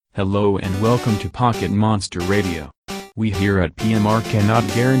Hello and welcome to Pocket Monster Radio. We here at PMR cannot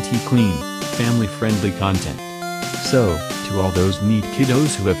guarantee clean, family-friendly content. So, to all those neat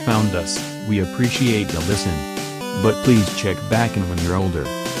kiddos who have found us, we appreciate the listen. But please check back in when you're older.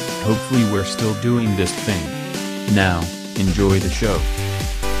 Hopefully we're still doing this thing. Now, enjoy the show.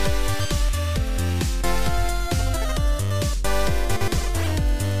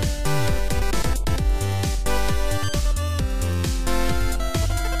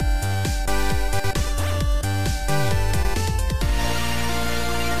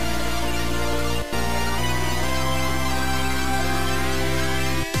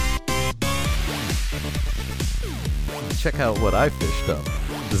 Check out what I fished up.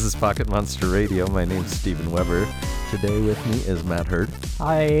 This is Pocket Monster Radio. My name's Steven Weber. Today with me is Matt Hurd.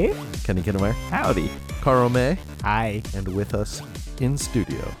 Hi. Kenny Kinnemeyer. Howdy. Carl May. Hi. And with us in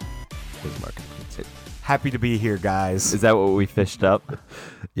studio is Mark. Happy to be here, guys. Is that what we fished up?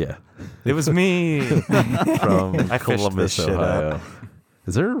 Yeah. It was me. From I fished Columbus, this shit Ohio. up.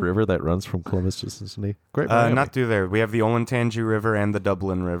 Is there a river that runs from Columbus to Cincinnati? Great. Miami. Not through there. We have the Olentangy River and the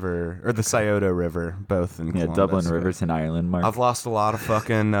Dublin River, or the Scioto River, both in Columbus. Dublin River's in Ireland, Mark. I've lost a lot of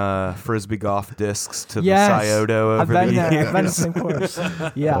fucking frisbee golf discs to Yes, the Scioto over I've been the there. years. I've been to the same course.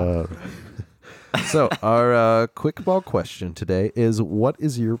 Yeah. So our quick ball question today is: what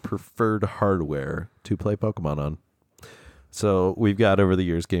is your preferred hardware to play Pokemon on? So we've got over the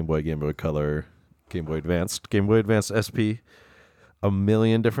years Game Boy, Game Boy Color, Game Boy Advanced SP, a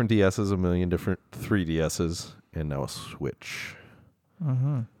million different DSs, a million different 3DSs, and now a Switch.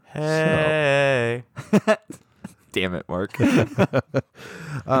 Mm-hmm. Hey. Damn it, Mark.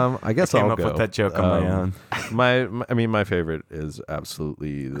 I guess Came I'll up go. with that joke on my own. My favorite is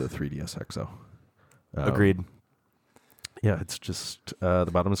absolutely the 3DS XL. Agreed. Yeah, it's just the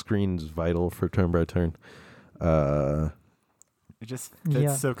bottom of the screen is vital for turn by turn. It just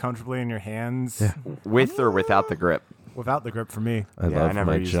fits so comfortably in your hands Yeah. With or without the grip? without the grip for me. I Yeah, I love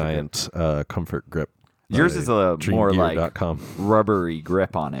never my used the giant comfort grip. Yours is a more like Dreamgear.com. rubbery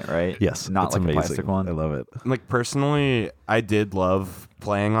grip on it, right? Yes, Not it's like amazing. a plastic one. I love it. Like, personally, I did love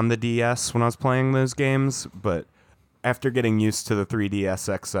playing on the DS when I was playing those games, but after getting used to the 3DS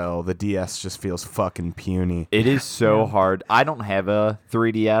XL, the DS just feels fucking puny. It is so hard. I don't have a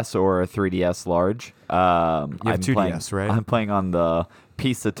 3DS or a 3DS large. You have I'm 2DS, playing, right? I'm playing on the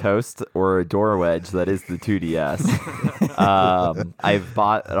piece of toast or a door wedge that is the 2DS. I've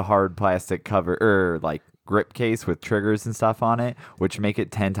bought a hard plastic cover or like grip case with triggers and stuff on it, which make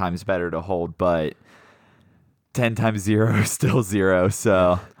it 10 times better to hold, but 10 times 0 is still 0.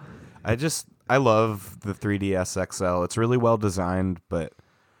 So I love the 3DS XL. It's really well designed, but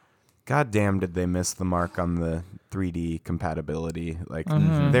goddamn did they miss the mark on the 3D compatibility. Like,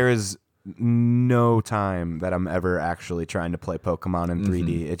 there is no time that I'm ever actually trying to play Pokemon in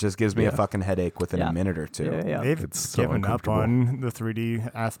 3D. It just gives me a fucking headache within a minute or two. Yeah. They've It's so given up uncomfortable. on the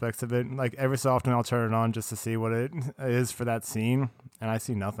 3D aspects of it. Like every so often I'll turn it on just to see what it is for that scene, and I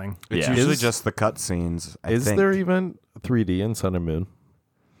see nothing. It's Yeah. usually Is- just the cutscenes. Is there even 3D in Sun and Moon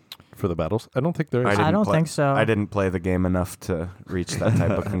for the battles? I don't think there is. I don't think so. I didn't play the game enough to reach that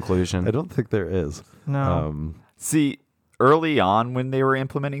type of conclusion. I don't think there is. No. see, early on when they were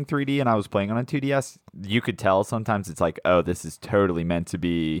implementing 3D and I was playing on a 2DS, you could tell sometimes it's like, oh, this is totally meant to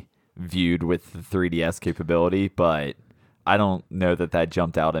be viewed with the 3DS capability, but I don't know that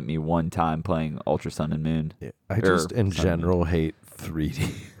jumped out at me one time playing Ultra Sun and Moon. I just, in Sun and Moon. general, hate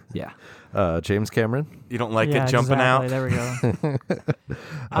 3D. Yeah. James Cameron? You don't like yeah, it jumping exactly. out? There we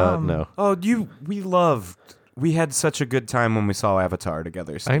go. No. Oh, we had such a good time when we saw Avatar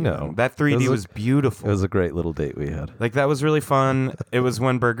together, Steven. know. That 3D was beautiful. It was a great little date we had. Like, that was really fun. It was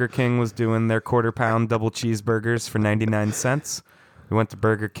when Burger King was doing their quarter-pound double cheeseburgers for 99 cents. We went to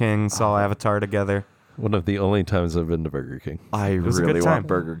Burger King, saw Avatar together. One of the only times I've been to Burger King. I was a good really time. want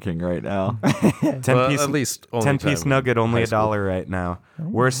Burger King right now. 10-piece at least only 10-piece time nugget, in only high school. $1 right now.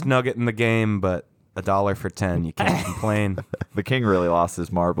 Worst nugget in the game, but $1 for 10. You can't complain. The King really lost his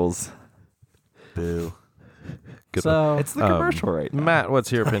marbles. Boo. Good So, It's the commercial right now. Matt,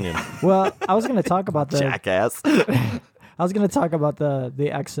 what's your opinion? well, I was going to talk about the Jackass. I was going to talk about the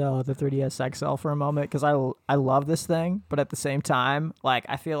XL, the 3DS XL for a moment because I love this thing, but at the same time, like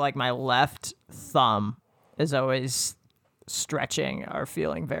I feel like my left thumb is always stretching or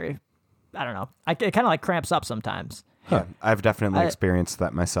feeling very, I don't know. It kind of like cramps up sometimes. Yeah, I've definitely I- experienced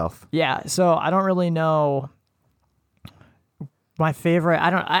that myself. Yeah, so I don't really know my favorite.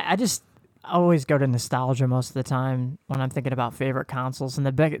 I just always go to nostalgia most of the time when I'm thinking about favorite consoles, and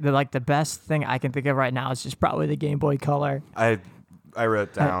the best thing I can think of right now is just probably the Game Boy Color. I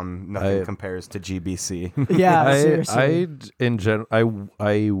wrote down nothing compares to GBC. Yeah, seriously. in general,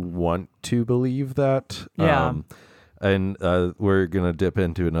 I want to believe that. Yeah. And we're gonna dip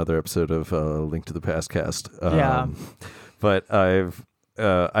into another episode of Link to the Past cast. Yeah. But I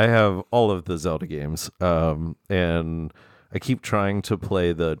have all of the Zelda games, and I keep trying to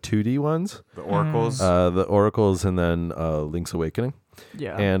play the 2D ones, The Oracles. the Oracles, and then Link's Awakening.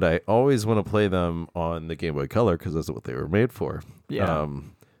 Yeah. And I always want to play them on the Game Boy Color because that's what they were made for. Yeah.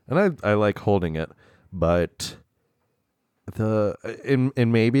 And I like holding it, but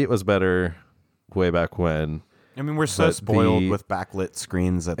and maybe it was better way back when. I mean, we're so but spoiled the- with backlit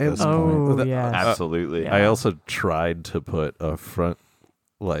screens at this Oh, point. yeah. Absolutely. Yeah. I also tried to put a front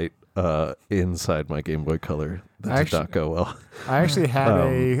light inside my Game Boy Color. That did not go well. I actually had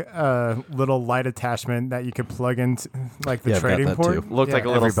a little light attachment that you could plug into, like the Yeah, I've got trading that port. too. Looked like a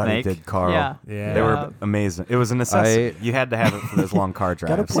little Everybody snake. did, Carl. Yeah. Yeah. They were amazing. It was a necessity. You had to have it for those long car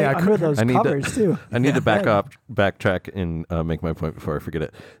Gotta drives. play Yeah, I under those I need to- covers too. I need to backtrack and make my point before I forget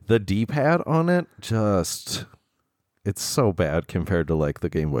it. The D-pad on it it's so bad compared to like the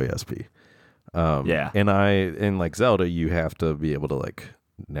Game Boy SP. Yeah. And like Zelda, you have to be able to like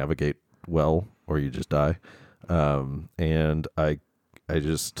navigate well or you just die. And I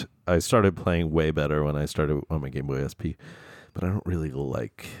started playing way better when I started on my Game Boy SP, but I don't really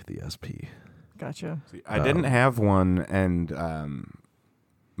like the SP. Gotcha. I didn't have one, and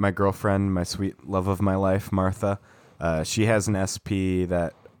my girlfriend, my sweet love of my life, Martha, she has an SP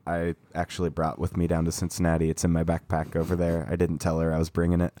that I actually brought with me down to Cincinnati. It's in my backpack over there. I didn't tell her I was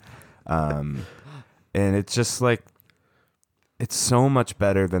bringing it. And it's just like, it's so much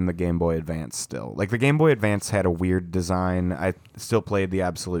better than the Game Boy Advance still. Like, the Game Boy Advance had a weird design. I still played the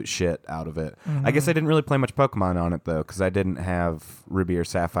absolute shit out of it. I guess I didn't really play much Pokemon on it, though, because I didn't have Ruby or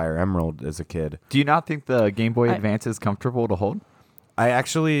Sapphire Emerald as a kid. Do you not think the Game Boy Advance is comfortable to hold?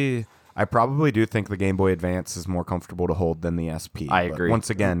 I probably do think the Game Boy Advance is more comfortable to hold than the SP. I but agree. Once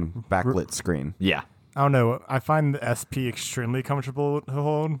again, backlit screen. Yeah. I don't know. I find the SP extremely comfortable to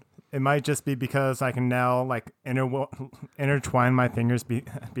hold. It might just be because I can now like intertwine my fingers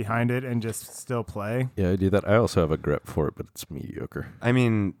behind it and just still play. Yeah, I do that. I also have a grip for it, but it's mediocre. I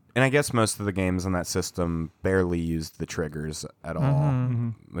mean, and I guess most of the games on that system barely used the triggers at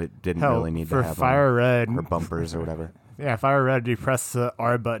all. It didn't Hell, really need for to have Fire Red, them, or bumpers or whatever. yeah, Fire Red, you press the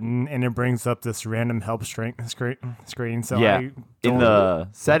R button and it brings up this random help screen. So Yeah. I In don't- the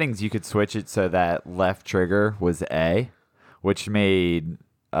settings, you could switch it so that left trigger was A, which made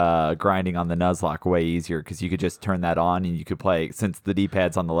grinding on the Nuzlocke way easier because you could just turn that on and you could play, since the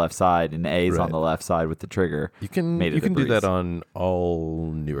D-pad's on the left side and A's on Right. the left side with the trigger. You can Made it a do breeze. that on all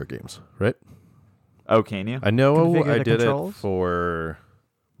newer games, right? Oh, can you? I know Configure I the did controls? it for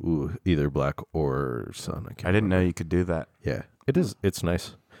either Black or Sun. I can't I didn't know remember. you could do that. Yeah, it is. It's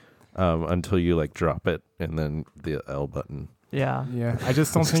nice until you like drop it and then the L button Yeah. Yeah, I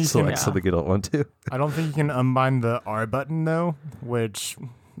just don't think you can. selects something you don't want to. I don't think you can unbind the R button though, which,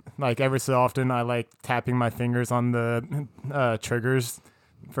 like every so often, I like tapping my fingers on the triggers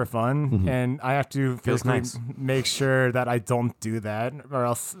for fun, and I have to Feels physically nice. make sure that I don't do that, or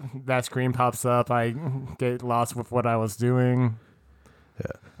else that screen pops up. I get lost with what I was doing.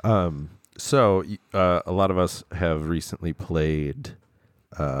 So a lot of us have recently played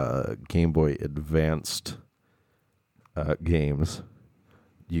Game Boy Advanced games.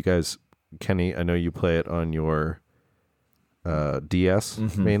 You guys, Kenny, I know you play it on your DS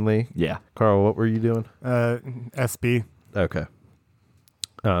mainly. Yeah. Carl, what were you doing? SB. Okay.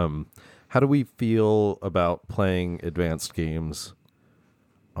 How do we feel about playing advanced games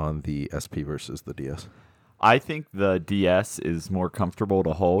on the SP versus the DS? I think the DS is more comfortable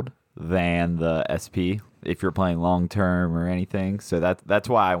to hold than the SP if you're playing long term or anything. So that's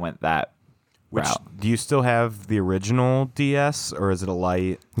why I went that Which route. do you still have the original DS or is it a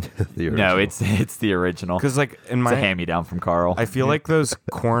light? The No, original. it's the original. Because like in It's a my hand me down from Carl. I feel like those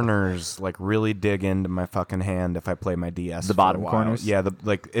corners like really dig into my fucking hand if I play my DS. The for a bottom while. corners? Yeah,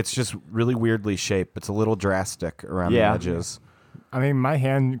 it's just really weirdly shaped. It's a little drastic around the Yeah. edges. I mean, my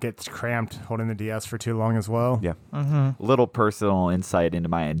hand gets cramped holding the DS for too long as well. Yeah. Little personal insight into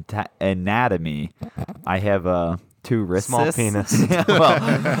my anatomy. I have two wrist Small cysts. penis.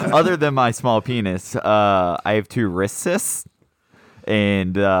 Well, other than my small penis, I have two wrist cysts.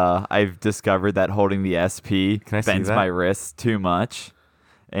 And I've discovered that holding the SP Can I see bends that? my wrist too much.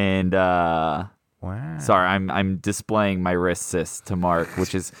 And Wow. sorry, I'm displaying my wrist cyst to Mark,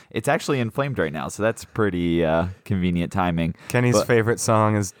 which is it's actually inflamed right now, so that's pretty convenient timing. Kenny's But- favorite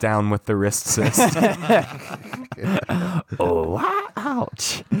song is "Down with the Wrist Cyst." Oh,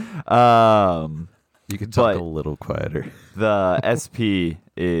 ouch. You can talk But- a little quieter. The SP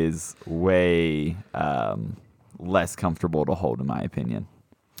is way less comfortable to hold, in my opinion.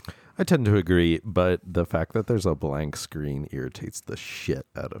 I tend to agree, but the fact that there's a blank screen irritates the shit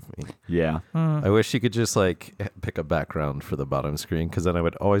out of me. Yeah. I wish you could just pick a background for the bottom screen, because then I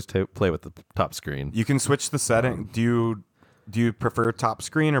would always play with the top screen. You can switch the setting. Do you prefer top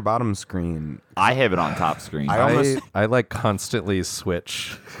screen or bottom screen? I have it on top screen. I like constantly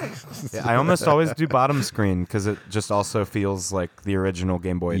switch. Yeah, I almost always do bottom screen because it just also feels like the original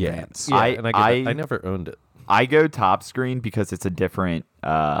Game Boy Advance. Yeah, I- and I, get I- that. I never owned it. I go top screen because it's a different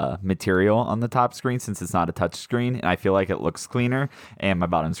material on the top screen since it's not a touch screen, and I feel like it looks cleaner, and my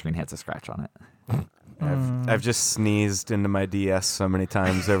bottom screen has a scratch on it. I've just sneezed into my DS so many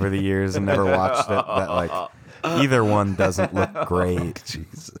times over the years and never watched it that either one doesn't look great.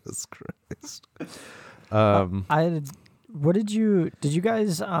 Jesus Christ. Did you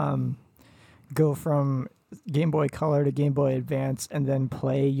guys go from Game Boy Color to Game Boy Advance and then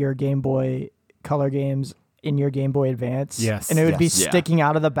play your Game Boy Color games in your Game Boy Advance? Yes. And it would be Yes. Yeah. sticking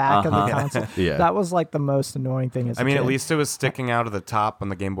out of the back of the console. Yeah. That was like the most annoying thing as I a mean, kid. at least it was sticking out of the top on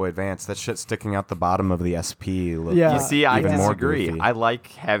the Game Boy Advance. That shit sticking out the bottom of the SP looked Yeah. You see, I even more disagree. goofy. I like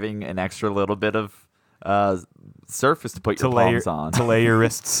having an extra little bit of surface to put to your lay palms your, on. to lay your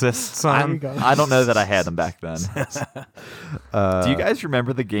wrist cysts There you on. go. I don't know that I had them back then. Do you guys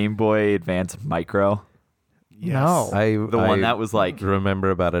remember the Game Boy Advance Micro? No. The one that was like remember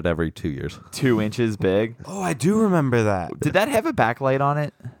about it every 2 years. 2 inches big. Oh, I do remember that. Did that have a backlight on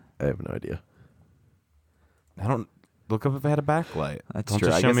it? I have no idea. I don't look up if it had a backlight. That's don't true.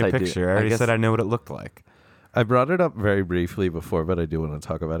 just I show guess me a I do. picture. I I already guess- said I know what it looked like. I brought it up very briefly before, but I do want to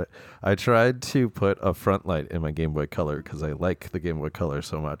talk about it. I tried to put a front light in my Game Boy Color because I like the Game Boy Color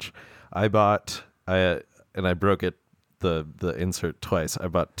so much. I broke it, the insert twice. I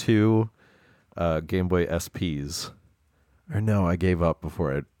bought two Game Boy SPs. Or no, I gave up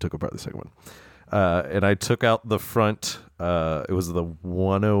before I took apart the second one. And I took out the front. It was the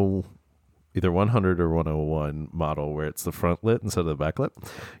either 100 or 101 model where it's the front lit instead of the back lit.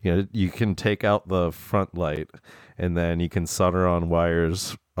 You can take out the front light and then you can solder on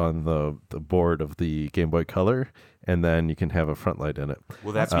wires on the board of the Game Boy Color, and then you can have a front light in it.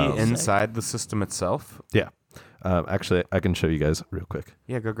 Will that be inside the system itself? Yeah. Actually, I can show you guys real quick.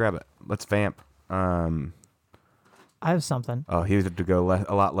 Yeah, go grab it. Let's vamp. I have something. Oh, he had to go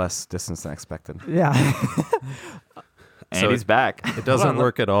a lot less distance than expected. Yeah. And So he's back. It doesn't on,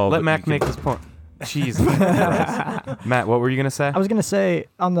 work at all. Let but Mac you can- make this point. Jesus Christ. Matt, what were you going to say? I was going to say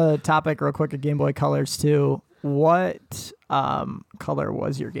on the topic real quick of Game Boy Colors too, what color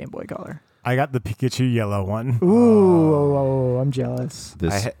was your Game Boy Color? I got the Pikachu yellow one. Ooh, I'm jealous.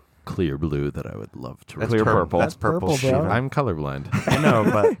 This I clear blue that I would love to That's Clear return. purple. That's purple, Purple, shit. bro. I'm colorblind. I know,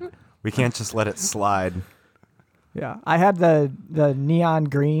 but we can't just let it slide. Yeah, I had the neon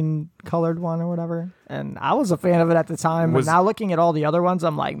green colored one or whatever, and I was a fan of it at the time. Was- but now looking at all the other ones,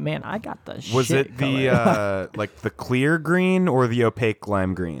 I'm like, man, I got the Was shit it color. the like the clear green or the opaque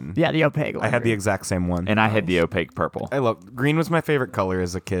lime green? yeah, the opaque one. I had the exact same one. And I had the opaque purple. I love green was my favorite color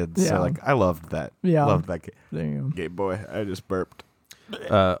as a kid. Yeah. So I loved that. Yeah. Loved that There you go. Game Boy. I just burped.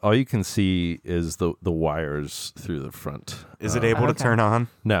 All you can see is the wires through the front. Is it able to Okay. turn on?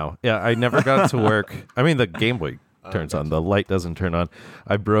 No. Yeah, I never got to work. I mean, the Game Boy turns on. The light doesn't turn on.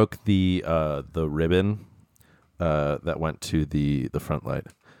 I broke the ribbon that went to the front light.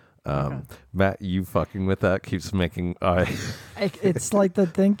 Matt, you fucking with that keeps making It's like the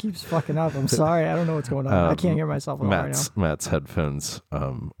thing keeps fucking up. I'm sorry, I don't know what's going on. I can't hear myself at all right now. Matt's headphones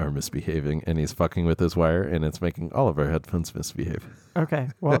are misbehaving, and he's fucking with his wire, and it's making all of our headphones misbehave. Okay,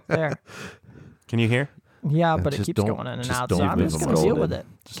 well there. Can you hear? Yeah, but it Just keeps don't- going in and just out, don't so I'm move just them gonna all deal in. with it.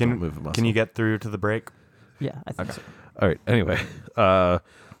 Just don't move a muscle. Can you get through to the break? Yeah, I think so. All right. Anyway,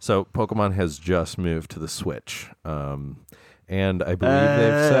 so Pokemon has just moved to the Switch, and I believe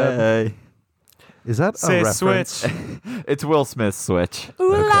they've said, "Is that Say a reference?" switch. It's Will Smith's Switch.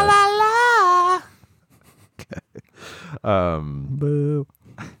 Boo.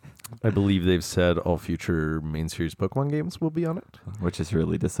 I believe they've said all future main series Pokemon games will be on it. Which is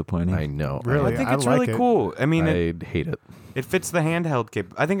really disappointing. I know. Really? I think I it's like really it. cool. I mean, I hate it. it fits the handheld cap.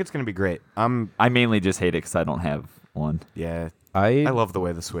 I think it's going to be great. I mainly just hate it because I don't have one. Yeah. I I love the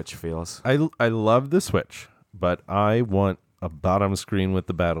way the Switch feels. I love the Switch, but I want a bottom screen with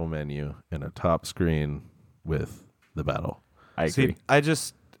the battle menu and a top screen with the battle. I agree.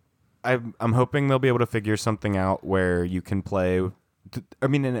 See, I'm hoping they'll be able to figure something out where you can play. I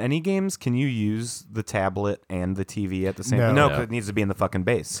mean, in any games, can you use the tablet and the TV at the same No. time? No, No. because it needs to be in the fucking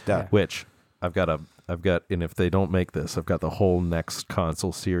base. Duh. Which and if they don't make this, I've got the whole next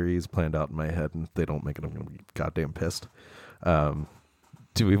console series planned out in my head, and if they don't make it, I'm gonna be goddamn pissed.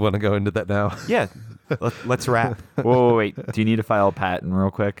 Do we want to go into that now? Yeah. Let's wrap. Whoa, wait. Do you need to file a patent real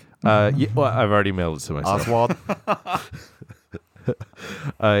quick? Yeah, well, I've already mailed it to myself. Oswald.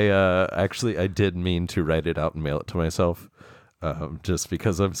 I did mean to write it out and mail it to myself, just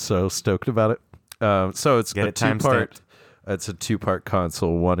because I'm so stoked about it. So it's Get a it time two-part. stamped. It's a two-part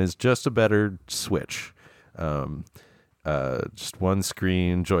console. One is just a better Switch, just one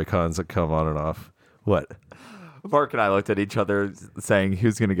screen, Joy-Cons that come on and off. What? Mark and I looked at each other saying,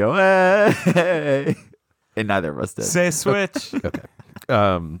 who's going to go, hey? And neither of us did. Say Switch. Okay.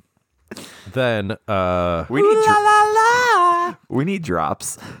 Then We need we need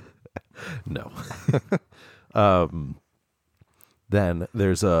drops. no. Then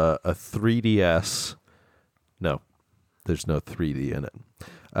there's a 3DS. No, there's no 3D in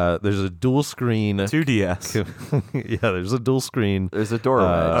it. There's a dual screen. 2DS. Yeah, there's a dual screen There's a doorway.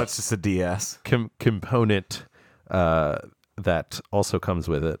 Oh, it's just a DS. component that also comes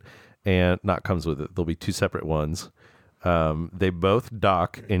with it, and not comes with it. There'll be two separate ones. They both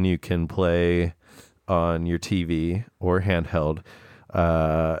dock, and you can play on your TV or handheld.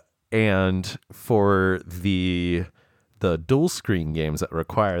 And for the dual screen games that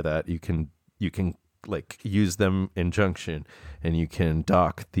require that, you can like use them in junction, and you can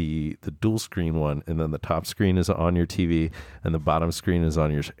dock the dual screen one, and then the top screen is on your TV and the bottom screen is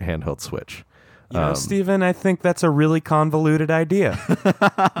on your handheld Switch. You know, Steven, I think that's a really convoluted idea.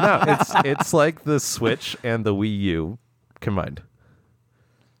 No, it's like the Switch and the Wii U combined.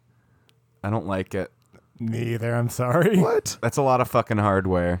 I don't like it. Neither. I'm sorry. What? That's a lot of fucking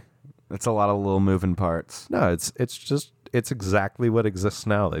hardware. That's a lot of little moving parts. No, it's exactly what exists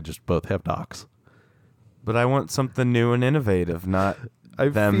now. They just both have docks. But I want something new and innovative, not I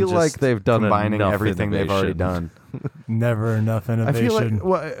them feel just like they've done combining enough everything they've already innovation. done. Never enough I innovation. feel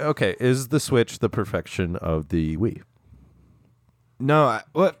like okay, is the Switch the perfection of the Wii? No,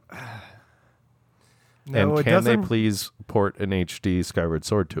 what? No, And it can they doesn't- please port an HD Skyward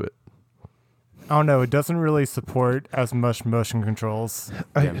Sword to it? Oh no, it doesn't really support as much motion controls.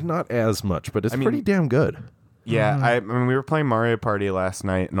 Not as much, but it's I mean- pretty damn good. Yeah, I mean, we were playing Mario Party last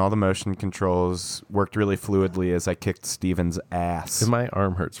night, and all the motion controls worked really fluidly as I kicked Steven's ass. And my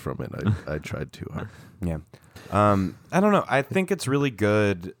arm hurts from it. I tried too hard. Yeah. I don't know. I think it's really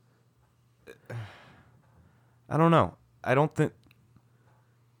good. I don't know. I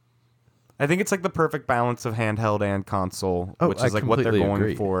think it's like the perfect balance of handheld and console, Oh, which I is like what they're completely going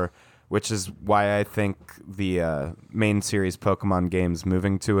agree. for, which is why I think the main series Pokemon games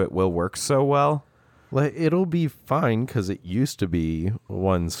moving to it will work so well. Well, it'll be fine because it used to be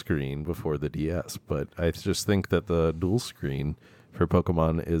one screen before the DS, but I just think that the dual screen for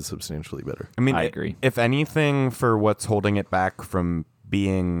Pokemon is substantially better. I mean, I agree. If anything, for what's holding it back from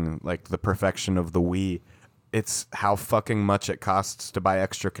being like the perfection of the Wii, it's how fucking much it costs to buy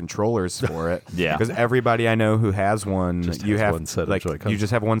extra controllers for it. Yeah. Because everybody I know who has one, Just you has have one set of like Joy-Cons. you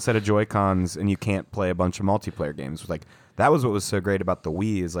just have one set of Joy-Cons and you can't play a bunch of multiplayer games. Like that was what was so great about the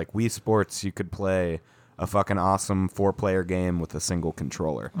Wii is like Wii Sports, you could play a fucking awesome 4-player game with a single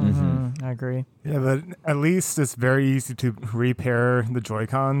controller. Mm-hmm. I agree. Yeah, but at least it's very easy to repair the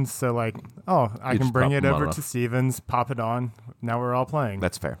Joy-Cons. So like, oh, I You can just bring pop it them over on to off. Stevens, pop it on. Now we're all playing.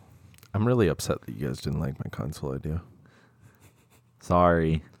 That's fair. I'm really upset that you guys didn't like my console idea.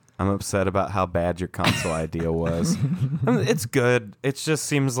 Sorry. I'm upset about how bad your console idea was. I mean, it's good. It just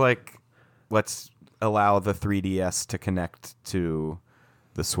seems like let's allow the 3DS to connect to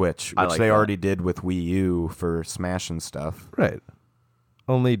the Switch, I which like they that. already did with Wii U for Smash and stuff. Right.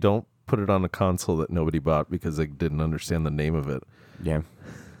 Only don't put it on a console that nobody bought because they didn't understand the name of it. Yeah.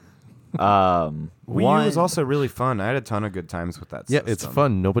 Wii Wii U was also really fun. I had a ton of good times with that Yeah, system. it's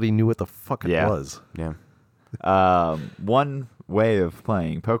fun. Nobody knew what the fuck it Yeah. was. Yeah. one way of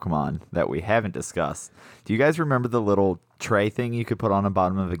playing Pokemon that we haven't discussed. Do you guys remember the little tray thing you could put on the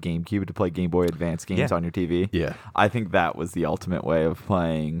bottom of a GameCube to play Game Boy Advance games Yeah. on your TV? Yeah. I think that was the ultimate way of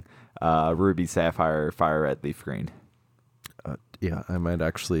playing Ruby, Sapphire, Fire Red, Leaf Green. Yeah, I might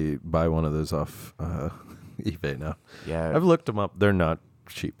actually buy one of those off eBay now. Yeah. I've looked them up. They're not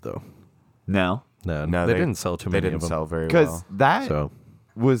cheap, though. No, No, they didn't sell too They many didn't of them. sell very because well. that So,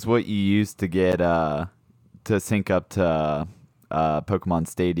 was what you used to get to sync up to Pokemon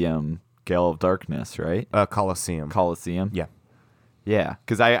Stadium Gale of Darkness, right? Coliseum. Coliseum. Yeah. Yeah,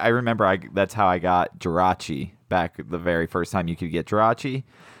 because I remember that's how I got Jirachi back the very first time you could get Jirachi.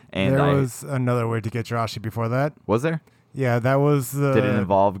 And there I was another way to get Jirachi before that. was there? Yeah, that was the. Did it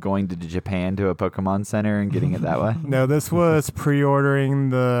involve going to Japan to a Pokemon Center and getting it that way? No, this was pre-ordering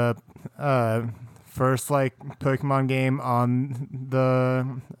the first like Pokemon game on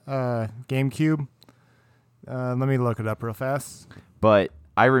the GameCube. Let me look it up real fast. But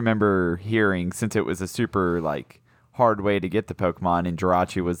I remember hearing, since it was a super like hard way to get the Pokemon, and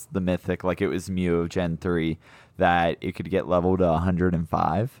Jirachi was the mythic, like it was Mew of Gen 3, that it could get leveled to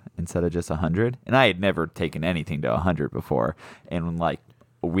 105 instead of just 100. And I had never taken anything to 100 before. And like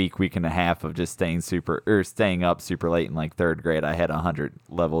a week and a half of just staying up super late in like third grade, I had 100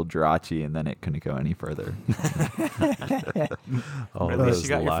 leveled Jirachi, and then it couldn't go any further. All At those least you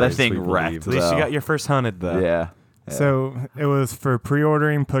got your lies That thing we wrecked. believed. At least you So- got your first hunted though. Yeah. So it was for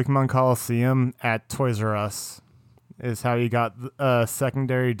pre-ordering Pokemon Coliseum at Toys R Us. Is how you got a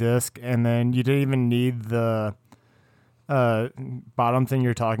secondary disc, and then you didn't even need the bottom thing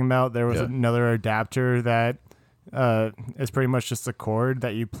you're talking about. There was Yeah. another adapter that is pretty much just a cord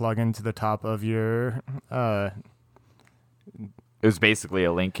that you plug into the top of your It was basically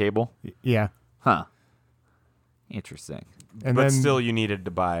a link cable. yeah. Huh. Interesting. And but then still, you needed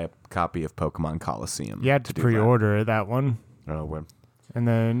to buy a copy of Pokemon Coliseum. you had to do pre-order that one, that. Oh, well, and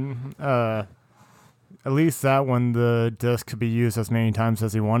then at least that one the disc could be used as many times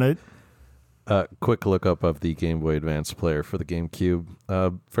as you wanted. Quick look up of the Game Boy Advance player for the GameCube.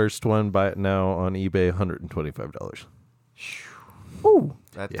 First one, buy it now on eBay, $125. Ooh,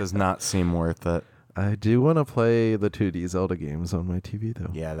 that does not seem worth it. I do want to play the 2D Zelda games on my TV, though.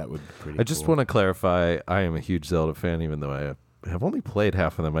 Yeah, that would be pretty I just want to clarify, I am a huge Zelda fan, even though I have only played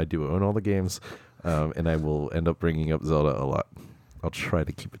half of them. I do own all the games, and I will end up bringing up Zelda a lot. I'll try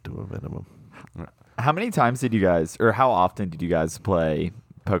to keep it to a minimum. How many times did you guys, or how often did you guys play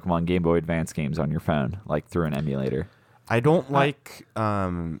Pokemon Game Boy Advance games on your phone, like through an emulator? I don't like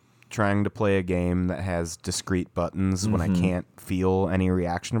trying to play a game that has discrete buttons when I can't feel any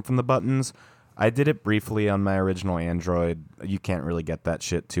reaction from the buttons. I did it briefly on my original Android. You can't really get that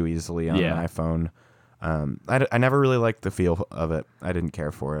shit too easily on Yeah. an iPhone. I never really liked the feel of it. I didn't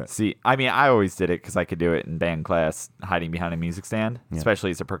care for it. See, I mean, I always did it because I could do it in band class, hiding behind a music stand,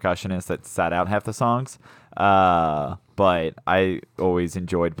 especially as a percussionist that sat out half the songs. But I always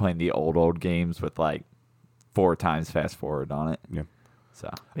enjoyed playing the old games with like 4 times fast forward on it. Yeah. So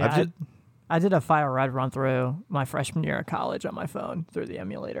yeah. I did a Fire Red run through my freshman year of college on my phone through the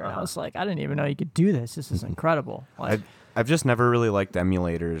emulator, and I was like, I didn't even know you could do this. This is incredible. Like, I've just never really liked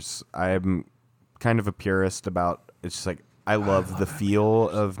emulators. I'm kind of a purist about it's just like I love the feel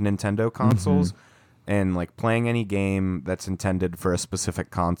of Nintendo consoles and like playing any game that's intended for a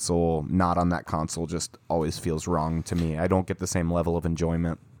specific console not on that console just always feels wrong to me. I don't get the same level of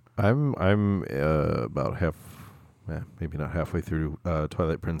enjoyment. I'm about maybe not halfway through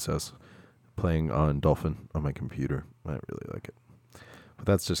Twilight Princess, playing on Dolphin on my computer. I really like it. But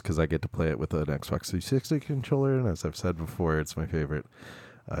that's just because I get to play it with an Xbox 360 controller, and as I've said before, it's my favorite.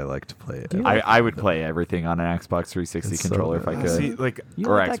 I like to play it. I would play everything on an Xbox 360 It's so controller if I good. could. See, like you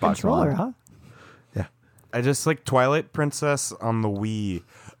or like that Xbox controller, One. huh? I just like Twilight Princess on the Wii.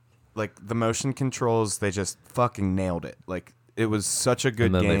 Like the motion controls, they just fucking nailed it. Like it was such a good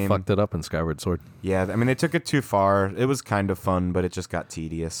and then game. they fucked it up in Skyward Sword. Yeah, I mean they took it too far. It was kind of fun, but it just got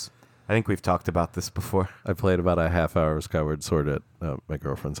tedious. I think we've talked about this before. I played about a half hour of Skyward Sword at my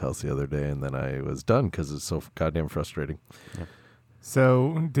girlfriend's house the other day, and then I was done because it's so goddamn frustrating.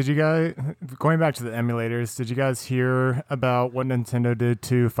 So, did you guys, going back to the emulators, did you guys hear about what Nintendo did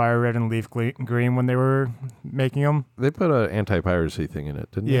to Fire Red and Leaf Green when they were making them? They put an anti-piracy thing in it,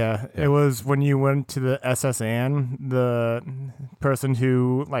 didn't they? Yeah, it was when you went to the SSN, the person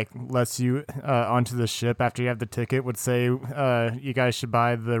who like lets you onto the ship after you have the ticket would say, "You guys should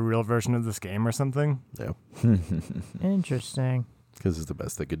buy the real version of this game" or something. Yeah, Interesting. because it's the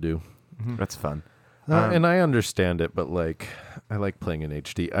best they could do. That's fun. And I understand it, but like, I like playing in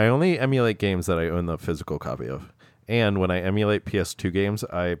HD. I only emulate games that I own the physical copy of. And when I emulate PS2 games,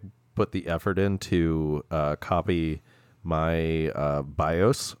 I put the effort in to copy my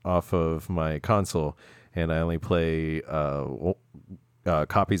BIOS off of my console, and I only play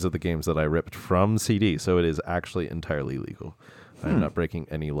copies of the games that I ripped from CD. So it is actually entirely legal. I'm not breaking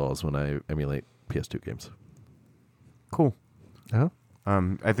any laws when I emulate PS2 games. Cool. Huh?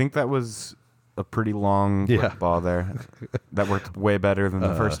 I think that was a pretty long ball there. That worked way better than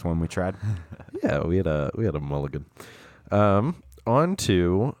the first one we tried. Yeah, we had a mulligan. On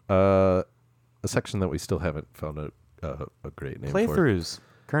to a section that we still haven't found a great name Playthroughs.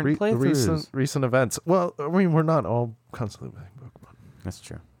 Current for. playthroughs. Recent events. Well, I mean, we're not all constantly playing Pokemon. That's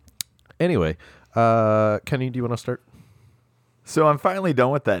true. Anyway, Kenny, do you want to start? So I'm finally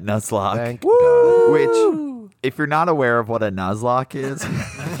done with that Nuzlocke. Thank God. Which if you're not aware of what a Nuzlocke is,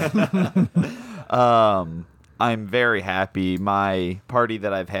 I'm very happy. My party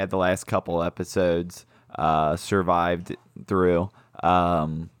that I've had the last couple episodes survived through.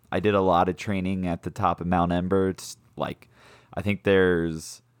 I did a lot of training at the top of Mount Ember. It's like, I think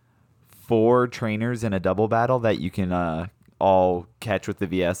there's 4 trainers in a double battle that you can all catch with the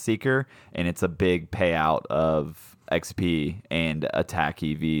VS Seeker, and it's a big payout of XP and attack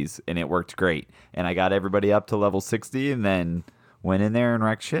EVs, and it worked great. And I got everybody up to level 60 and then went in there and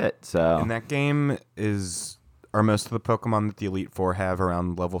wrecked shit. So In that game, are most of the Pokemon that the Elite Four have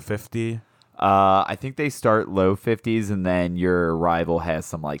around level 50? I think they start low 50s, and then your rival has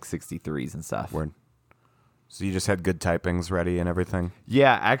some like 63s and stuff. Word. So you just had good typings ready and everything?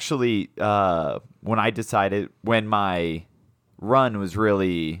 Yeah, actually, when my run was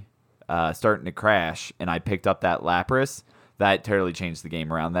really starting to crash and I picked up that Lapras, that totally changed the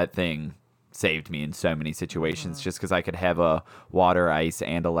game around. That thing saved me in so many situations just because I could have a water, ice,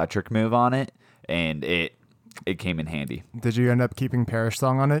 and electric move on it, and it came in handy. Did you end up keeping Perish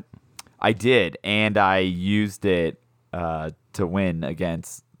Song on it? I did, and I used it to win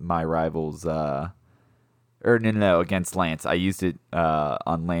against my rivals. Against Lance. I used it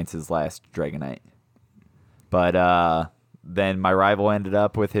on Lance's last Dragonite. But then my rival ended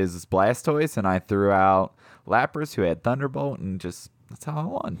up with his Blastoise, and I threw out Lapras, who had Thunderbolt, and that's how I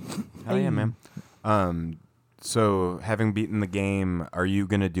won. Hell yeah, man. So having beaten the game, are you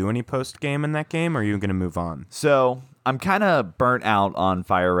going to do any post-game in that game, or are you going to move on? So I'm kind of burnt out on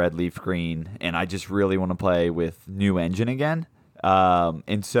Fire Red, Leaf Green, and I just really want to play with New Engine again.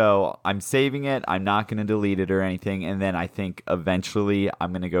 And so I'm saving it. I'm not going to delete it or anything. And then I think eventually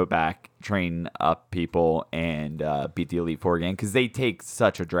I'm going to go back, train up people, and beat the Elite Four again, because they take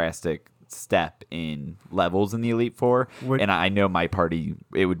such a drastic step in levels in the Elite Four. And I know my party,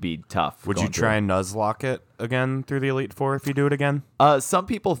 it would be tough. Would you try and Nuzlocke it again through the Elite Four if you do it again? Some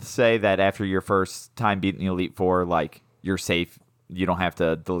people say that after your first time beating the Elite Four, like, you're safe. You don't have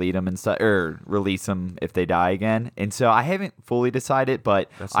to delete them and stuff, or release them if they die again. And so I haven't fully decided, but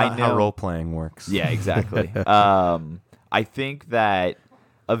That's not how role-playing works. Yeah, exactly. I think that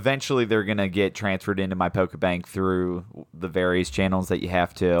eventually they're going to get transferred into my Pokebank through the various channels that you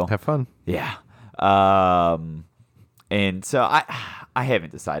have to. Have fun. Yeah. And so I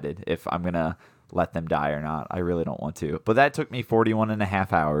haven't decided if I'm going to let them die or not. I really don't want to. But that took me 41 and a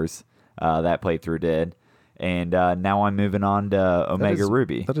half hours, that playthrough did. And now I'm moving on to Omega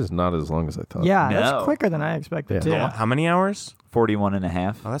Ruby. That is not as long as I thought. Yeah, No. that's quicker than I expected, too. How many hours? 41 and a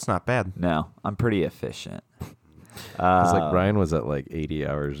half. Oh, that's not bad. No, I'm pretty efficient. It's like Brian was at like 80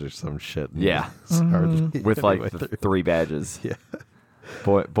 hours or some shit. and Yeah. it's hardly With like midway through. 3 badges. Yeah.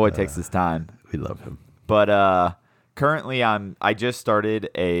 Boy takes his time. We love him. But currently I just started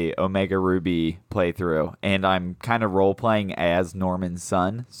a Omega Ruby playthrough, and I'm kind of role playing as Norman's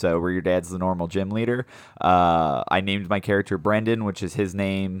son. So where your dad's the normal gym leader. I named my character Brendan, which is his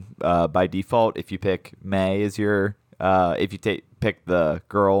name by default. If you pick May as your if you pick the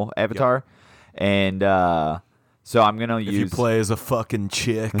girl avatar, and so I'm gonna If use you play as a fucking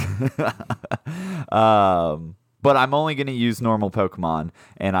chick. But I'm only going to use normal Pokemon,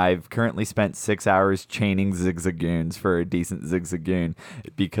 and I've currently spent 6 hours chaining Zigzagoons for a decent Zigzagoon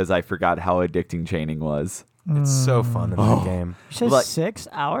because I forgot how addicting chaining was. It's so fun in that game. You said Like- 6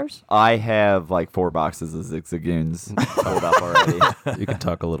 hours? I have like 4 boxes of Zigzagoons pulled up already. You can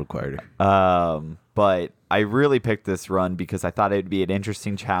talk a little quieter. But I really picked this run because I thought it would be an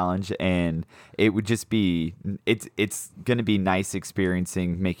interesting challenge, and it would just be it's going to be nice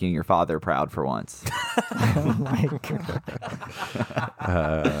experiencing making your father proud for once. Oh my God.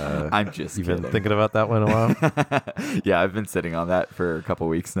 I'm just You've kidding. been thinking about that one a while? Yeah, I've been sitting on that for a couple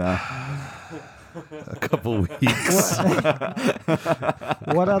weeks now. A couple weeks.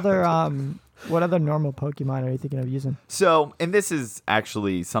 What other normal Pokemon are you thinking of using? So, and this is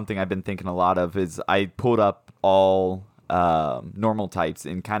actually something I've been thinking a lot of, is I pulled up all normal types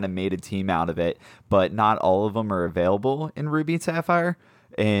and kind of made a team out of it, but not all of them are available in Ruby and Sapphire.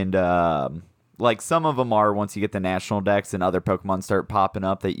 And like some of them are once you get the national decks and other Pokemon start popping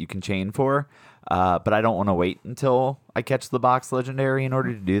up that you can chain for. But I don't want to wait until I catch the box legendary in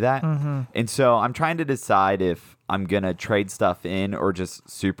order to do that. And so I'm trying to decide if I'm going to trade stuff in or just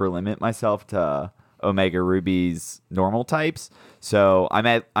super limit myself to Omega Ruby's normal types. So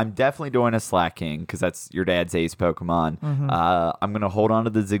I'm definitely doing a Slaking because that's your dad's ace Pokemon. I'm going to hold on to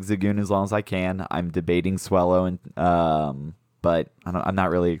the Zigzagoon as long as I can. I'm debating Swellow, and but I'm not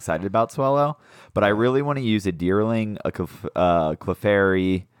really excited about Swellow. But I really want to use a Deerling, a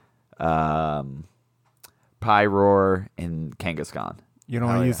Clefairy, Pyroar, and Kangaskhan. You don't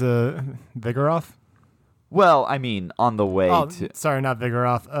want to use a Vigoroth? Well, I mean, on the way Oh, to. sorry, not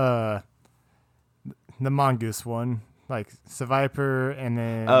Vigoroth. The Mongoose one, like Seviper and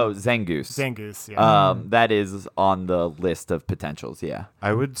then Oh, Zangoose. Zangoose. Yeah. That is on the list of potentials. Yeah.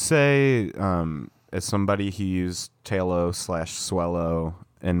 I would say, as somebody who used Talo/Swellow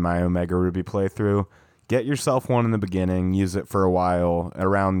in my Omega Ruby playthrough, get yourself one in the beginning, use it for a while.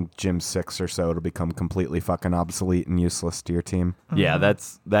 Around Gym 6 or so, it'll become completely fucking obsolete and useless to your team. Yeah,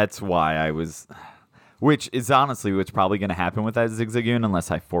 that's why I was. Which is honestly what's probably going to happen with that Zigzagoon unless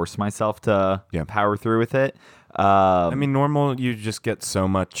I force myself to power through with it. I mean, normal, you just get so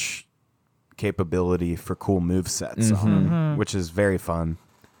much capability for cool movesets on them, which is very fun.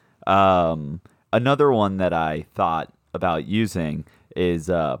 Another one that I thought about using is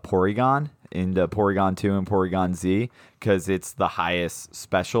Porygon into Porygon 2 and Porygon Z because it's the highest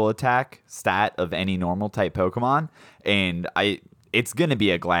special attack stat of any normal type Pokemon. And it's going to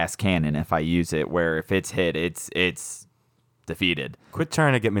be a glass cannon if I use it, where if it's hit, it's defeated. Quit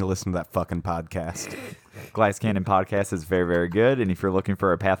trying to get me to listen to that fucking podcast. Glass Cannon podcast is very, very good. And if you're looking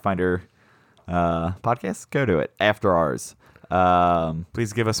for a Pathfinder podcast, go to it after ours.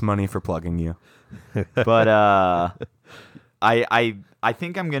 Please give us money for plugging you. But I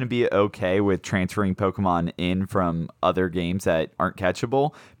think I'm going to be okay with transferring Pokemon in from other games that aren't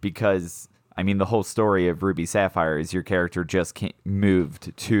catchable because, I mean, the whole story of Ruby Sapphire is your character just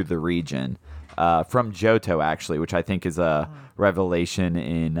moved to the region from Johto, actually, which I think is a revelation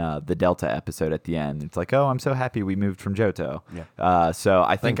in the Delta episode at the end. It's like, oh, I'm so happy we moved from Johto. Yeah. So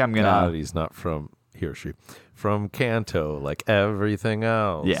I think I'm going God, to... he's not from he or she. From Kanto, like everything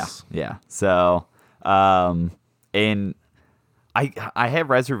else. Yeah. So, and I have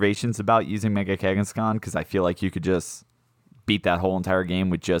reservations about using Mega Kangaskhan because I feel like you could just beat that whole entire game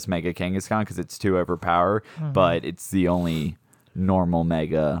with just Mega Kangaskhan because it's too overpowered, but it's the only normal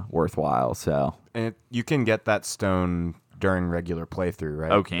Mega worthwhile. So, And you can get that stone during regular playthrough,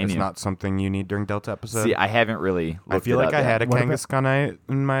 right? Oh, can it's you? not something you need during Delta episode. see, I haven't really. I Looked feel it like up I yet. had a What about- Kangaskhanite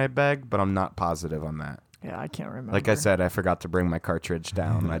in my bag, but I'm not positive on that. Yeah, I can't remember. Like I said, I forgot to bring my cartridge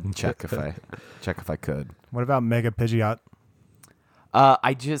down. I'd check if I could. What about Mega Pidgeot?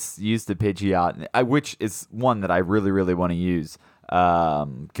 I just used the Pidgeot, which is one that I really, really want to use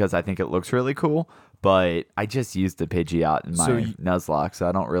because I think it looks really cool. But I just used the Pidgeot in my Nuzlocke, so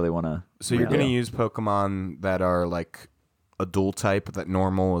I don't really want to. So you're going to use Pokemon that are like a dual type, that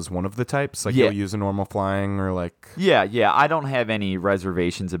normal is one of the types? Like you'll use a normal flying or like... Yeah. I don't have any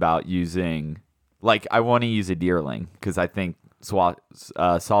reservations about using... Like, I want to use a Deerling because I think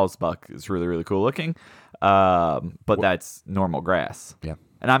Salzbuck is really, really cool looking. But that's normal grass. Yeah.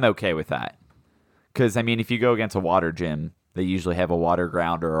 And I'm okay with that. Because, I mean, if you go against a water gym, they usually have a water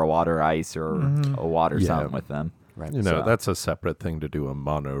ground or a water ice or a water something with them. Right. You know, So- that's a separate thing to do a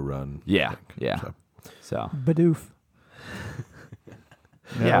mono run. Yeah. So. So, Bidoof.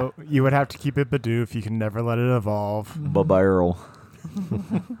 No, you would have to keep it Bidoof. You can never let it evolve. Barrel.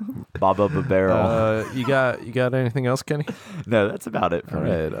 Baba Barrel. You got anything else, Kenny? No, that's about it for All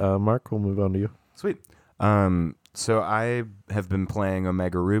me. right, Mark, we'll move on to you. Sweet. So I have been playing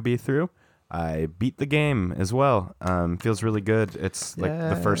Omega Ruby through. I beat the game as well. Feels really good. It's like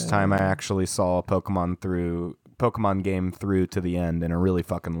the first time I actually saw a Pokemon game through to the end in a really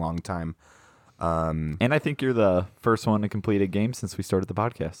fucking long time. And I think you're the first one to complete a game since we started the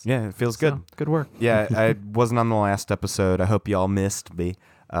podcast. Yeah, it feels good. So, good work. Yeah, I wasn't on the last episode. I hope y'all missed me.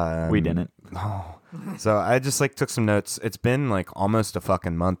 We didn't. So I just took some notes. It's been almost a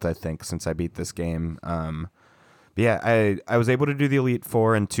fucking month, I think, since I beat this game. But yeah, I was able to do the Elite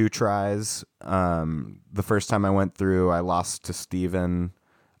Four in 2 tries. The first time I went through, I lost to Steven.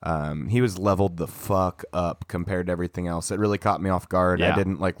 He was leveled the fuck up compared to everything else. It really caught me off guard. Yeah. I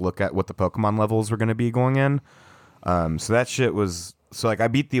didn't look at what the Pokemon levels were going to be going in. So that shit was I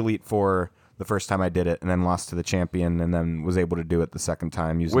beat the Elite Four the first time I did it, and then lost to the champion, and then was able to do it the second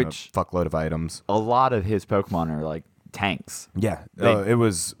time using a fuckload of items. A lot of his Pokemon are like tanks. Yeah, it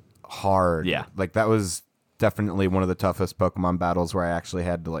was hard. Yeah. That was definitely one of the toughest Pokemon battles where I actually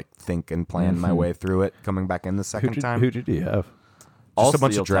had to think and plan my way through it. Coming back in the second time, Who did you have? All just a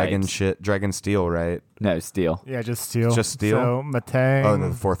bunch steel of dragon types. shit, Dragon Steel, right? No, steel. Yeah, just Steel. Just Steel? So Matang. Oh, no,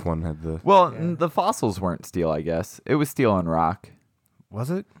 the fourth one had the. Well, the fossils weren't steel, I guess. It was steel and rock.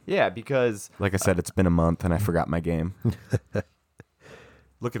 Was it? Yeah, because Like I said, it's been a month and I forgot my game.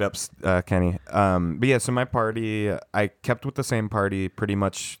 Look it up, Kenny. But yeah, so my party, I kept with the same party pretty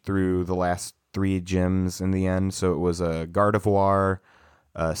much through the last 3 gyms in the end. So it was a Gardevoir,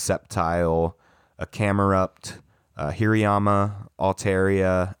 a Sceptile, a Camerupt, Hirayama,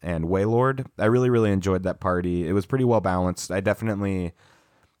 Altaria, and Wailord. I really, really enjoyed that party. It was pretty well balanced. I definitely,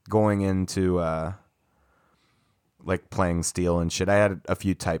 going into like playing Steel and shit, I had a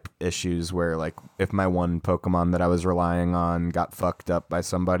few type issues where like if my one Pokemon that I was relying on got fucked up by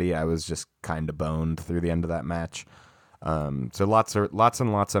somebody, I was just kind of boned through the end of that match. So lots and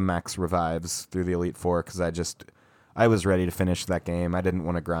lots of max revives through the Elite Four because I was ready to finish that game. I didn't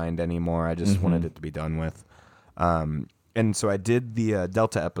want to grind anymore. I just wanted it to be done with. And so I did the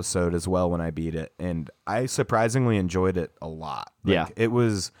Delta episode as well when I beat it, and I surprisingly enjoyed it a lot. Yeah. It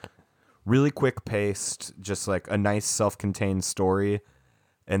was really quick paced, just like a nice self-contained story,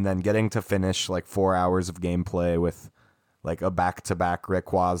 and then getting to finish like 4 hours of gameplay with like a back-to-back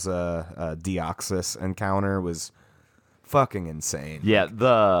Rayquaza Deoxys encounter was fucking insane. Yeah,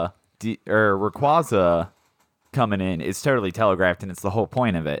 the Rayquaza coming in is totally telegraphed, and it's the whole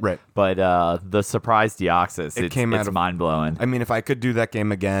point of it. Right. But the surprise Deoxys, it's mind-blowing. I mean, if I could do that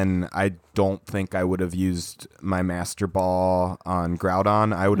game again, I don't think I would have used my Master Ball on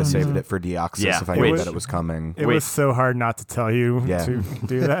Groudon. I would have saved it for Deoxys Yeah. if I knew that it was coming. It was so hard not to tell you to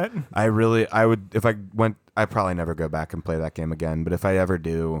do that. I would, if I went, I probably never go back and play that game again. But if I ever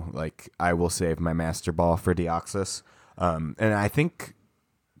do, like, I will save my Master Ball for Deoxys. And I think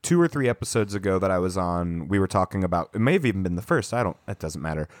 2 or 3 episodes ago that I was on, we were talking about, it may have even been the first, it doesn't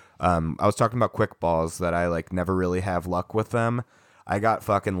matter. I was talking about quick balls that I like never really have luck with them. I got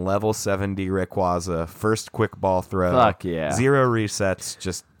fucking level 70 Rayquaza, first quick ball throw. Fuck yeah. 0 resets,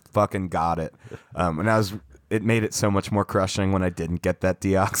 just fucking got it. And it made it so much more crushing when I didn't get that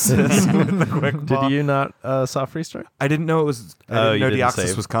Deoxys with the quick ball. Did you not soft restart? I didn't know it was. I you didn't know didn't Deoxys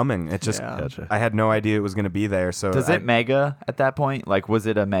save. was coming. It just. Yeah. Gotcha. I had no idea it was going to be there. So Does it mega at that point? Like, was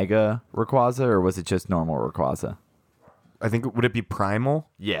it a mega Rayquaza, or was it just normal Rayquaza? I think would it be primal?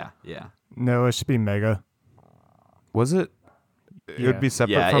 Yeah. No, it should be Mega. Was it? It Yeah. would be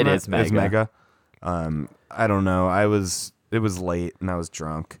separate Yeah, from it that? is mega. It's mega. I don't know. It was late and I was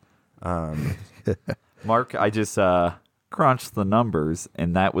drunk. Mark, I just crunched the numbers,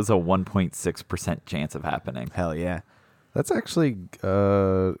 and that was a 1.6% chance of happening. Hell yeah, That's actually,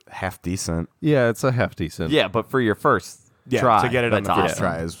 half decent. yeah, it's a half decent. Yeah, but for your first try, to get it on that's the first awesome.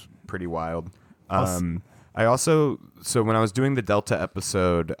 try is pretty wild. I also, so when I was doing the Delta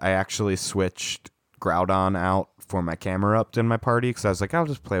episode, I actually switched Groudon out for my camera up in my party because I was like, I'll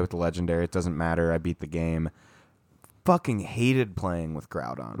just play with the legendary. It doesn't matter. I beat the game. Fucking hated playing with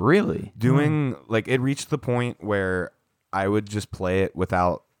Groudon. Really? Doing like it reached the point where I would just play it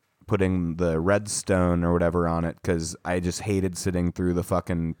without putting the redstone or whatever on it because I just hated sitting through the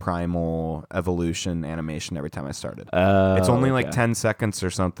fucking primal evolution animation every time I started. It's only like 10 seconds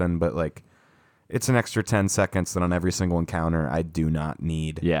or something, but like it's an extra 10 seconds that on every single encounter I do not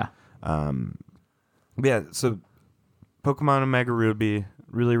need. Yeah. Yeah, so Pokemon Omega Ruby,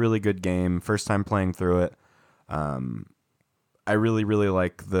 really, really good game. First time playing through it. I really, really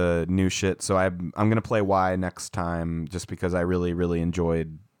like the new shit, so I'm going to play Y next time just because I really, really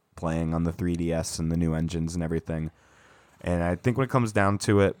enjoyed playing on the 3DS and the new engines and everything. And I think when it comes down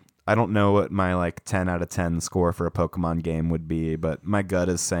to it, I don't know what my like 10 out of 10 score for a Pokemon game would be, but my gut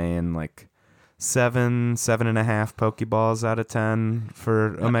is saying like 7.5 Pokeballs out of 10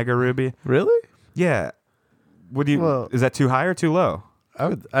 for Omega Ruby. Really? Yeah. Would you? Well- is that too high or too low? I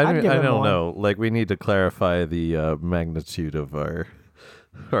I'd give it don't more. know. Like, we need to clarify the magnitude of our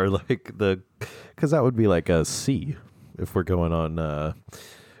like because that would be like a C if we're going on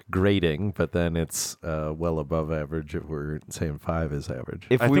grading, but then it's well above average if we're saying 5 is average.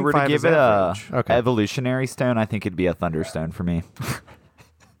 If I we think were to 5 give is it a average. Okay. evolutionary stone, I think it'd be a thunderstone for me.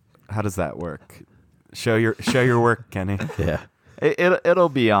 How does that work? Show your work, Kenny. Yeah. It'll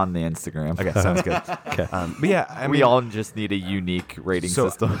be on the Instagram. Okay, sounds good. Okay. But yeah, I mean, We all just need a unique rating so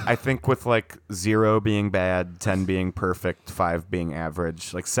system. I think with like 0 being bad, 10 being perfect, 5 being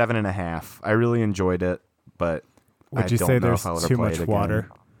average, like 7.5. I really enjoyed it, but Would I you don't say know there's if I'll ever too play much it again. water?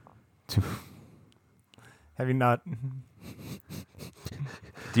 Have you not?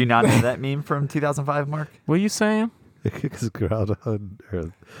 Do you not know that meme from 2005, Mark? What are you saying? Because Groudon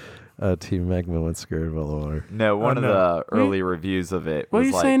or Team Magma went scared of all the water. No, one of no. the early reviews of it What are was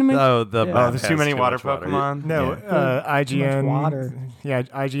you like, saying to me? Oh, the Yeah. map Oh, there's has too many water much Pokemon. No, Yeah. IGN. water. Yeah,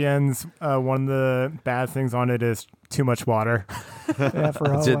 IGN's one of the bad things on it is too much water. Yeah,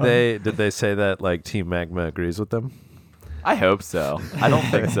 for Did they say that like Team Magma agrees with them? I hope so. I don't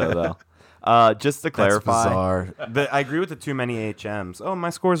think so, though. Just to That's clarify, bizarre. I agree with the too many HMs. Oh,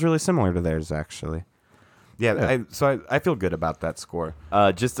 my score is really similar to theirs, actually. Yeah, I feel good about that score.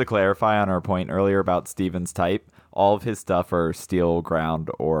 just to clarify on our point earlier about Steven's type, all of his stuff are steel,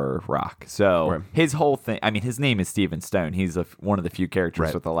 ground, or rock. So Right. his whole thing, I mean, his name is Steven Stone. He's one of the few characters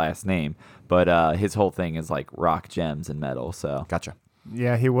Right. with the last name, but his whole thing is like rock, gems, and metal. So Gotcha.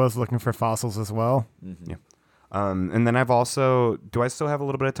 Yeah, he was looking for fossils as well. Mm-hmm. And then I've also, do I still have a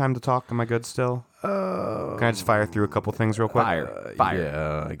little bit of time to talk? Am I good still? Can I just fire through a couple things real quick? Fire. Yeah, I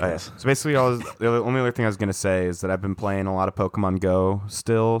Oh, yeah. guess. So basically, the only other thing I was going to say is that I've been playing a lot of Pokemon Go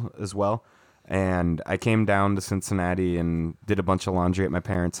still as well. And I came down to Cincinnati and did a bunch of laundry at my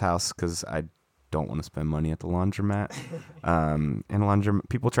parents' house because I don't want to spend money at the laundromat. And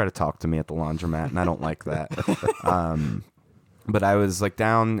people try to talk to me at the laundromat, and I don't like that. But I was like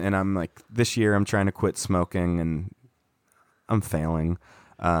down, and I'm like, this year I'm trying to quit smoking, and I'm failing.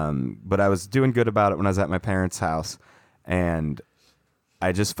 But I was doing good about it when I was at my parents' house, and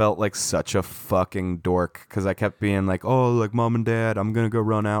I just felt like such a fucking dork because I kept being like, oh, like, Mom and Dad, I'm going to go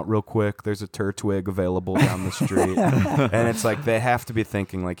run out real quick. There's a Turtwig available down the street. And it's like they have to be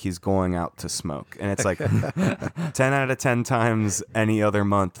thinking like he's going out to smoke. And it's like 10 out of 10 times any other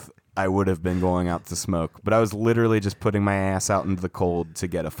month I would have been going out to smoke. But I was literally just putting my ass out into the cold to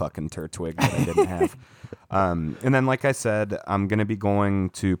get a fucking Turtwig that I didn't have. And then, like I said, I'm going to be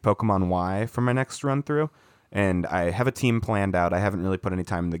going to Pokemon Y for my next run through. And I have a team planned out. I haven't really put any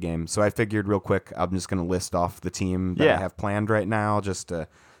time in the game. So I figured real quick, I'm just going to list off the team that I have planned right now just to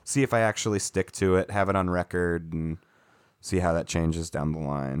see if I actually stick to it, have it on record, and see how that changes down the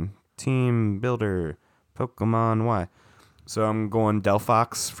line. Team Builder, Pokemon Y. So I'm going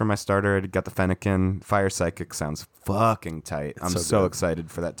Delphox for my starter. I got the Fennekin. Fire Psychic sounds fucking tight. I'm so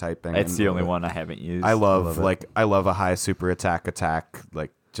excited for that typing. It's And the only one I haven't used. I love a high super attack,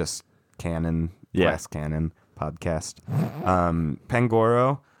 like just cannon, glass cannon podcast.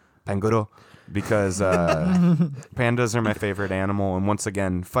 Pangoro, because pandas are my favorite animal, and once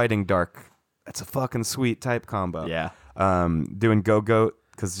again, fighting dark. That's a fucking sweet type combo. Yeah. Doing Go-Goat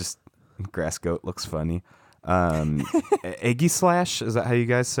because just grass goat looks funny. Aegislash, is that how you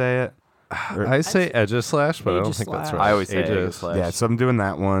guys say it? I say Aegislash, but I don't think that's Aegislash. right. I always say Aegis. Aegislash. Yeah, so I'm doing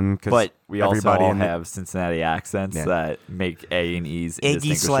that one. But we also everybody all in the- have Cincinnati accents that make A and E's Iggy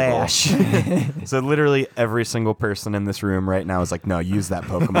indistinguishable. Slash. So literally every single person in this room right now is like, no, use that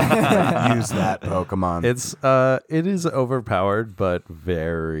Pokemon. Use that Pokemon. It is overpowered, but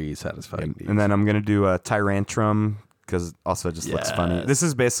very satisfying. and then I'm gonna do a Tyrantrum because also it just looks funny. Yes. This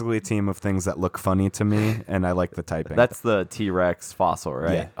is basically a team of things that look funny to me, and I like the typing. That's the T-Rex fossil,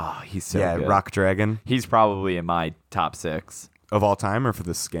 right? Yeah. Oh, he's so yeah, good. Rock Dragon He's probably in my top 6 of all time or for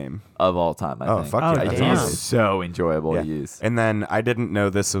this game. of all time, I Oh, think. fuck Oh, yeah, that's damn. awesome. He's so enjoyable Yeah. to use. And then I didn't know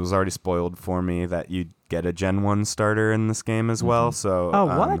this; it was already spoiled for me that you'd get a Gen 1 starter in this game as well. So, Oh,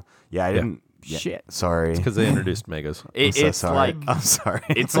 what? Yeah, I didn't. Yeah, Shit. Sorry. because they introduced Megas. It, so it's sorry. like I'm sorry.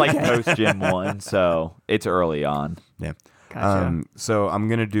 it's like post Gen 1, so it's early on. Yeah. Gotcha. So I'm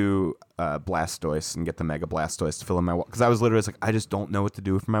gonna do Blastoise and get the Mega Blastoise to fill in my because I was literally like, I just don't know what to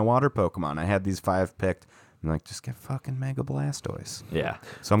do for my water Pokemon. I had these 5 picked. I'm like, just get fucking Mega Blastoise. Yeah.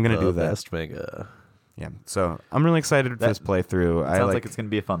 So I'm gonna do The that. best Mega. Yeah. So I'm really excited for this playthrough. Sounds like it's going to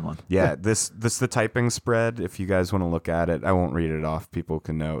be a fun one. yeah, this the typing spread. If you guys want to look at it, I won't read it off. People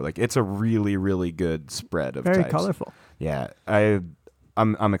can know. Like, it's a really, really good spread of Very types. colorful. Yeah,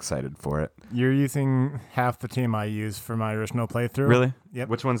 I'm excited for it. You're using half the team I used for my original playthrough. Really? Yep.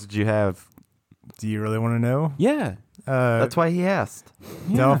 Which ones did you have? Do you really want to know? Yeah. That's why he asked.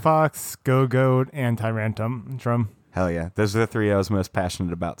 Delphox, Go-Goat, and Tyrantrum. Hell yeah. Those are the 3 I was most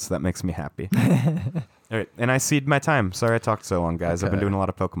passionate about, so that makes me happy. All right, and I ceded my time. Sorry I talked so long, guys. I've been Okay. doing a lot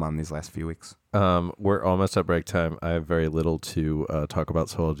of Pokemon these last few weeks. We're almost at break time. I have very little to talk about,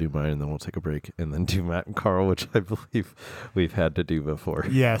 so I'll do mine, and then we'll take a break, and then do Matt and Carl, which I believe we've had to do before.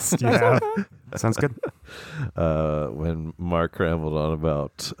 Yes, you have. Sounds good. When Mark rambled on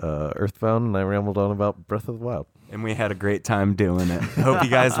about Earthbound, and I rambled on about Breath of the Wild. And we had a great time doing it. Hope you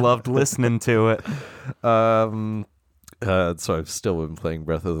guys loved listening to it. So I've still been playing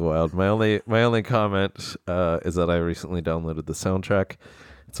Breath of the Wild. My only comment is that I recently downloaded the soundtrack.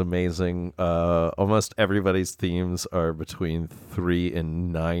 It's amazing. Almost everybody's themes are between 3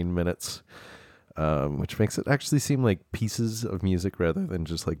 and 9 minutes, which makes it actually seem like pieces of music rather than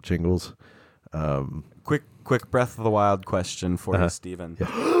just like jingles. Quick Breath of the Wild question for you, Steven.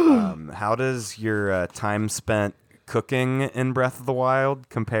 How does your time spent cooking in Breath of the Wild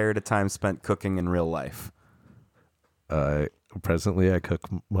compare to time spent cooking in real life? Presently, I cook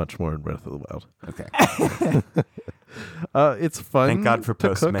much more in Breath of the Wild. Okay. It's fun. Thank God for to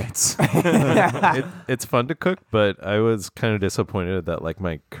cook. Postmates. It's fun to cook, but I was kind of disappointed that like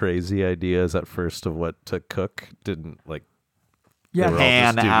my crazy ideas at first of what to cook didn't like. Yeah, they were all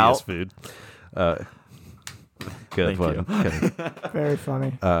Pan just out. dubious food. Good Thank one. Okay. very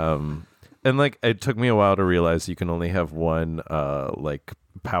funny. And like it took me a while to realize you can only have one like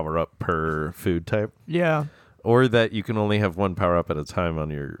power up per food type, Yeah. or that you can only have one power up at a time on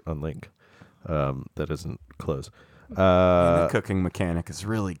Link. that isn't clothes. The cooking mechanic is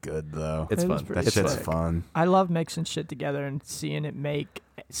really good, though. It's It is fun. pretty That shit's sick. fun. I love mixing shit together and seeing it make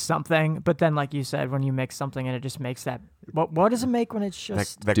something. But then, like you said, when you mix something and it just makes that. What does it make when it's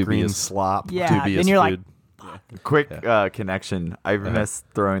just? That green Dubious. slop. Yeah, Dubious then you're food. Quick connection. I miss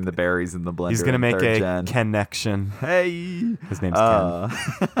throwing the berries in the blender. He's gonna in make third a gen. connection. Hey, His name's Ken.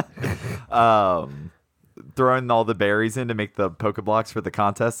 throwing all the berries in to make the Pokeblocks for the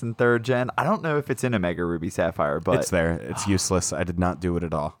contest in third gen. I don't know if it's in Omega Ruby Sapphire, but It's there. It's useless. I did not do it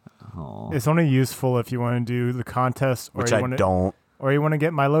at all. It's only useful if you want to do the contest, or Which you I want to, don't. or you want to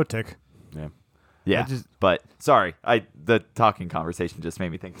get Milotic. Yeah. yeah. But sorry, the talking conversation just made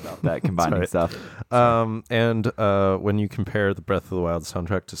me think about that combining stuff. And when you compare the Breath of the Wild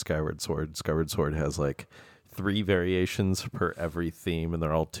soundtrack to Skyward Sword has like 3 variations per every theme, and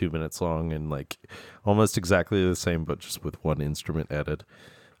they're all 2 minutes long and like almost exactly the same, but just with one instrument added.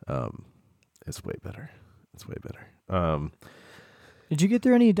 It's way better. It's way better. Did you get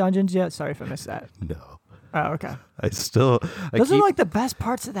through any dungeons yet? Sorry if I missed that. No. Oh, okay. I Those are like the best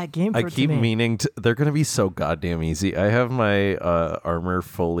parts of that game. I For keep to me. meaning to. They're gonna be so goddamn easy. I have my armor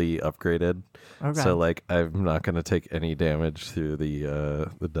fully upgraded, Okay. so like I'm not gonna take any damage through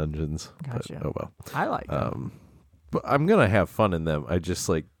the dungeons. Gotcha. But, oh well. I like them. But I'm gonna have fun in them. I just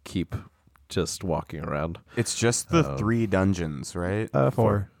like keep just walking around. It's just the 3 dungeons, right?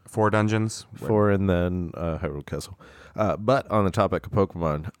 4, 4 dungeons. 4, and then Hyrule Castle. But on the topic of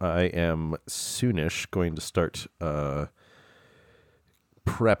Pokemon, I am soonish going to start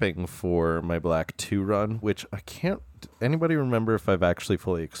prepping for my Black 2 run, which I can't. Anybody remember if I've actually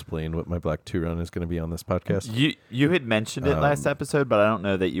fully explained what my Black 2 run is going to be on this podcast? You had mentioned it last episode, but I don't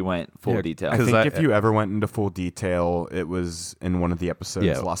know that you went full yeah, detail. I 'Cause think if you ever went into full detail, it was in one of the episodes,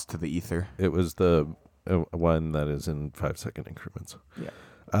 Yeah. Lost to the Ether. It was the one that is in 5-second increments. Yeah.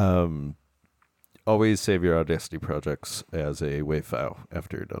 Always save your Audacity projects as a WAV file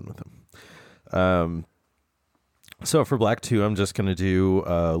after you're done with them. So for Black 2, I'm just going to do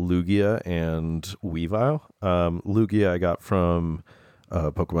Lugia and Weavile. Lugia I got from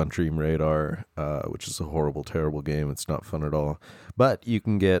Pokemon Dream Radar, which is a horrible, terrible game. It's not fun at all. But you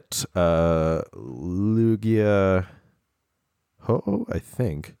can get Lugia Ho, I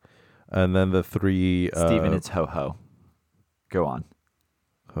think. And then the 3... Steven, it's ho ho. Go on.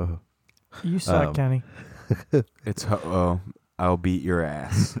 Ho-Ho. You suck, Kenny. It's I'll beat your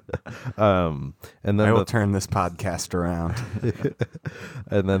ass. And then I will the turn this podcast around.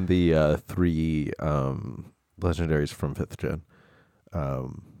 and then the 3 legendaries from 5th gen.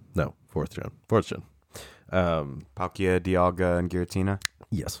 No, 4th gen. 4th gen. Palkia, Dialga, and Giratina.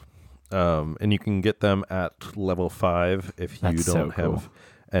 Yes. And you can get them at level 5 if you That's so don't cool. have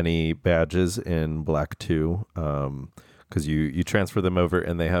any badges in Black 2. Because you transfer them over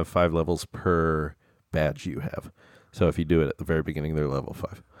and they have 5 levels per badge you have. So if you do it at the very beginning, they're level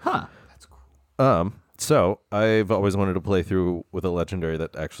 5. Huh. So I've always wanted to play through with a legendary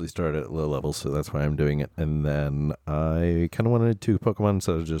that actually started at low levels, so that's why I'm doing it. And then I kind of wanted 2 Pokemon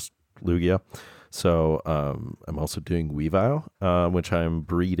instead of just Lugia. So I'm also doing Weavile, which I'm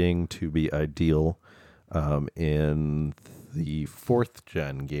breeding to be ideal in the 4th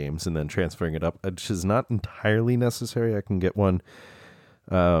gen games, and then transferring it up, which is not entirely necessary. I can get one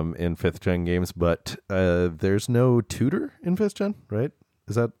in 5th gen games, but there's no tutor in 5th gen, right?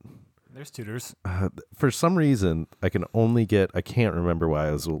 Is that... There's tutors. For some reason, I can only get... I can't remember why.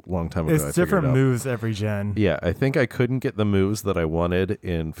 It was a long time ago. I It's figured different it out. moves every gen. Yeah, I think I couldn't get the moves that I wanted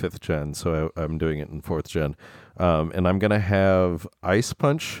in 5th gen, so I'm doing it in 4th gen. And I'm going to have Ice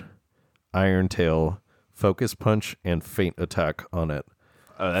Punch, Iron Tail, Focus Punch, and Feint Attack on it.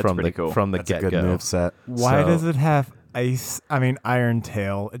 Oh, that's from pretty the, cool. From the That's a good get-go. move set. Why So- does it have Iron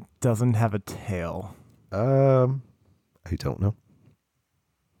Tail? It doesn't have a tail. I don't know.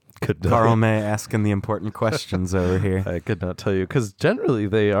 Could not, Carl May asking the important questions over here. I could not tell you, because generally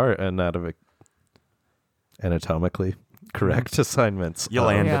they are anatomically correct assignments. You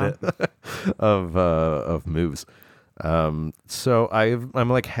landed Yeah. it. of moves. So I'm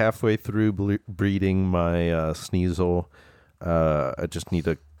like halfway through breeding my Sneasel. I just need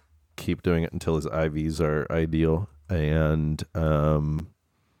to keep doing it until his IVs are ideal. And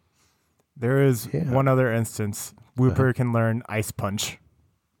There is Yeah. one other instance. Wooper can learn Ice Punch.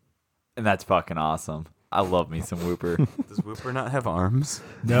 And that's fucking awesome. I love me some Wooper. Does Wooper not have arms?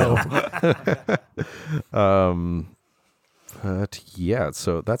 No. but yeah,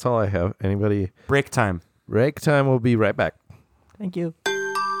 so that's all I have. Anybody? Break time. Break time. We'll be right back. Thank you.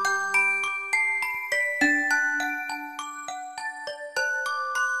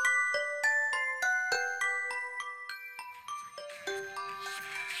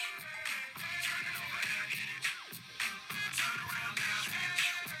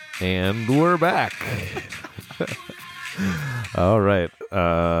 And we're back. All right.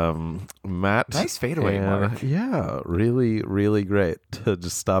 Matt. Nice fadeaway, Mark. Yeah, really, really great.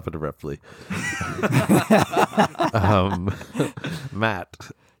 Just stop it abruptly. Matt.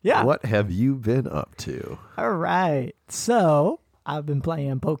 Yeah. What have you been up to? All right. So I've been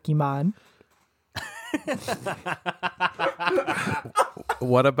playing Pokemon.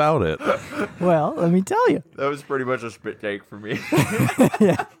 What about it? Well, let me tell you. That was pretty much a spit take for me.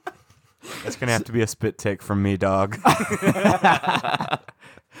 It's gonna have to be a spit take from me, dog.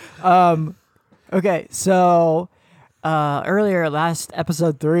 Okay, so earlier, last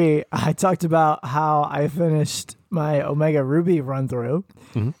episode 3, I talked about how I finished my Omega Ruby run through,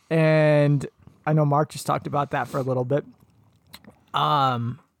 and I know Mark just talked about that for a little bit.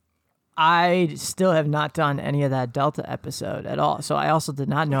 I still have not done any of that Delta episode at all, so I also did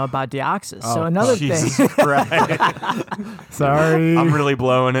not know about Deoxys. So another Jesus thing, Christ. Sorry. I'm really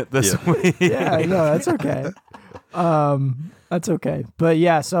blowing it this week. yeah, no, that's okay. That's okay. But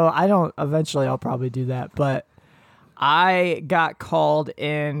yeah, so eventually I'll probably do that. But I got called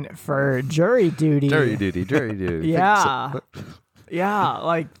in for jury duty. Jury duty. Yeah. Yeah,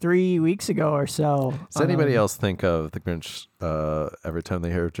 like 3 weeks ago or so. Does anybody else think of the Grinch every time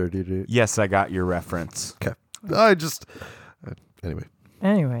they hear jury duty? Yes, I got your reference. Okay. Anyway.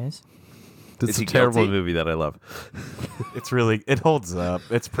 Anyways. This Is is a he terrible guilty? movie that I love. It holds up.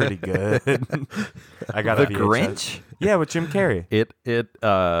 It's pretty good. I got The a VHS. Grinch? Yeah, with Jim Carrey.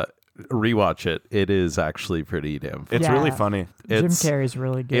 Rewatch it. It is actually pretty damn It's Yeah. really funny. Jim It's- Carrey's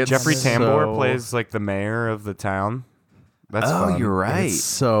really good. Jeffrey It's Tambor so- plays like the mayor of the town. That's Oh, fun. you're right. It's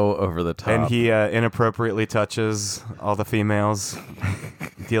so over the top. And he inappropriately touches all the females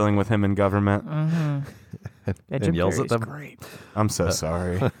dealing with him in government. Yeah, and Jim yells at Carrey's them. great. I'm so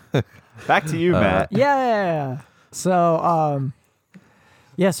sorry. Back to you, Matt. Yeah. So,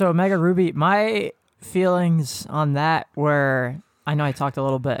 so Omega Ruby, my feelings on that were, I know I talked a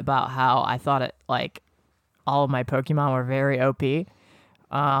little bit about how I thought it, like, all of my Pokemon were very OP.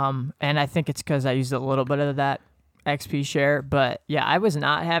 And I think it's because I used a little bit of that XP share, but yeah, I was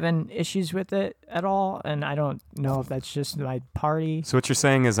not having issues with it at all, and I don't know if that's just my party. So what you're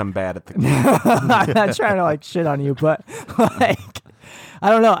saying is I'm bad at the game. I'm not trying to like shit on you, but like,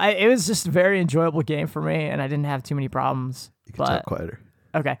 I don't know. It was just a very enjoyable game for me, and I didn't have too many problems. You can But talk quieter.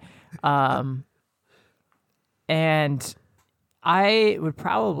 okay, and I would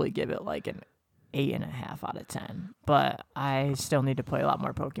probably give it like an 8.5 out of 10, but I still need to play a lot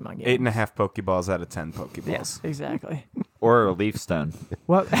more Pokemon games. 8.5 Pokeballs out of 10 Pokeballs. Yes, exactly. Or a leaf stone.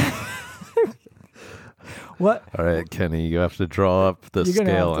 What? What? All right, Kenny, you have to draw up the You're gonna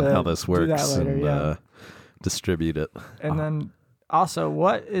scale have on to how this do that works later, and yeah. distribute it. And then also,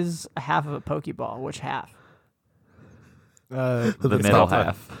 what is half of a Pokeball? Which half? The It's middle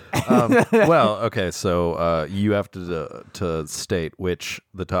not half. Well, okay, so you have to state which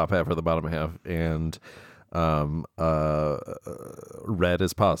the top half or the bottom half, and red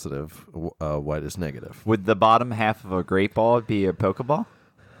is positive, white is negative. Would the bottom half of a great ball be a Pokeball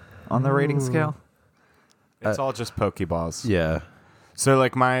on the rating scale? It's all just Pokeballs. Yeah, So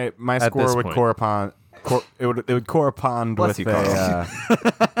like my At score this would point. correspond. It would correspond Bless with you, a.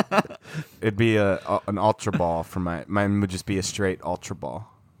 It'd be an Ultra Ball for mine would just be a straight Ultra Ball.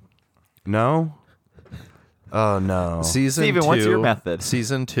 No. Oh no. season Steven, 2. what's your method?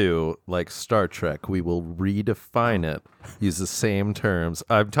 Season 2, like Star Trek, we will redefine it. Use the same terms.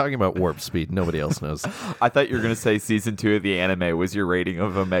 I'm talking about warp speed. Nobody else knows. I thought you were going to say season 2 of the anime was your rating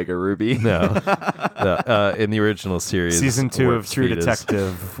of Omega Ruby. No, in the original series, Season 2 warp of True speed is-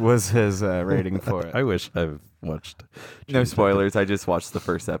 Detective was his rating for it. I wish I've watched. No spoilers. I just watched the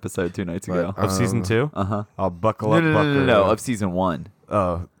first episode 2 nights ago. Of season 2? Uh-huh. I'll buckle No, up, no, buckaroo. no, of season 1.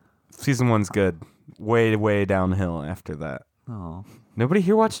 Oh, season 1's good. Way downhill after that. Oh. Nobody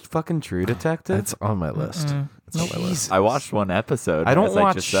here watched fucking True Detective? It's on my list. It's on my list. I watched one episode. I don't as watch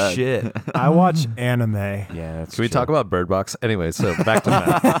I just said. shit. I watch anime. Yeah, that's Can we true. talk about Bird Box? Anyway, so back to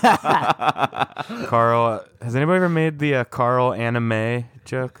Matt. Carl? Has anybody ever made the Carl anime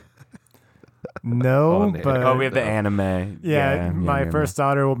joke? No, On the but Oh, we have the anime. yeah, my yeah. first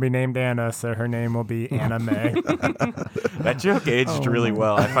daughter will be named Anna, so her name will be Anime. That joke aged really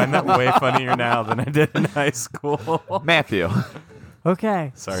well. I find that way funnier now than I did in high school. Matthew.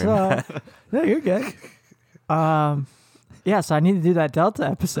 Okay. Sorry, So, no, you're good. Yeah, so I need to do that Delta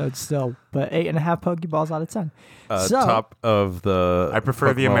episode still, but 8.5 Pokeballs out of 10. So, Top of the. I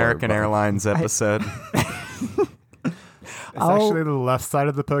prefer the Pokemon American bottom. Airlines episode. It's actually the left side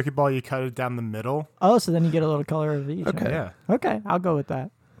of the Pokeball. You cut it down the middle. oh, so then you get a little color of each. Okay. Yeah. Okay, I'll go with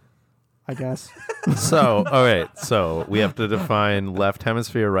that. I guess. So, all right. So we have to define left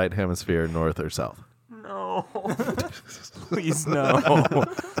hemisphere, right hemisphere, north or south. No. Please no.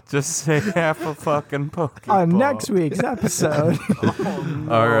 Just say half a fucking Pokeball. On next week's episode.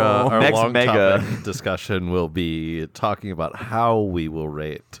 Our Next long mega. topic discussion will be talking about how we will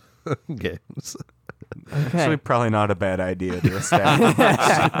rate games. Actually, probably not a bad idea to establish.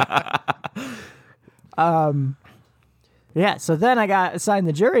 Yeah, so then I got assigned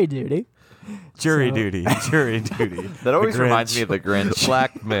the jury duty. Jury duty. That always The reminds Grinch. me of the Grinch.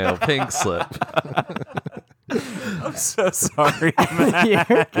 Blackmail, pink slip. I'm so sorry, man. You're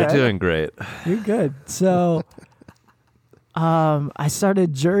You're good. doing great. You're good. So, I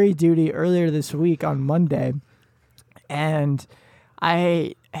started jury duty earlier this week on Monday, and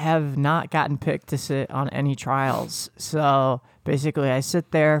I have not gotten picked to sit on any trials. So basically, I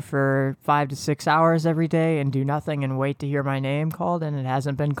sit there for 5 to 6 hours every day and do nothing and wait to hear my name called, and it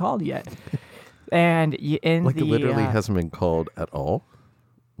hasn't been called yet. And in Like the it literally hasn't been called at all.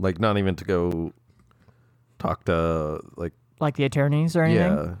 Like not even to go talk to like the attorneys or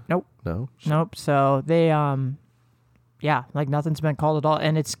anything. yeah. Nope. No. Nope. So they yeah, like nothing's been called at all.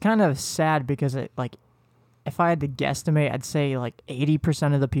 And it's kind of sad because it like if I had to guesstimate, I'd say like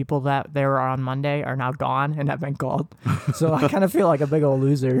 80% of the people that they were on Monday are now gone and have been called. So I kind of feel like a big old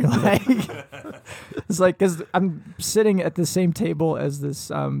loser. Like it's like because I'm sitting at the same table as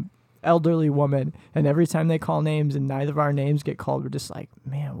this elderly woman, and every time they call names and neither of our names get called, we're just like,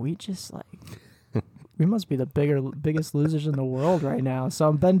 man, we just like we must be the biggest losers in the world right now. So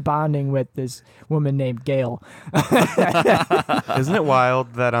I've been bonding with this woman named Gail. Isn't it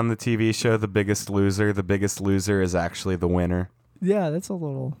wild that on the TV show The Biggest Loser is actually the winner? Yeah, that's a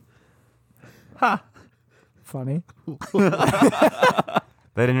little funny. That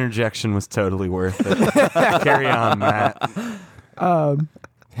interjection was totally worth it. Carry on, Matt.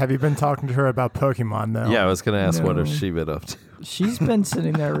 Have you been talking to her about Pokemon though? Yeah, I was gonna ask what has No. she been up to? She's been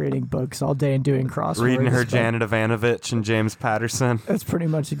sitting there reading books all day and doing crosswords. Reading her but Janet Ivanovich and James Patterson. That's pretty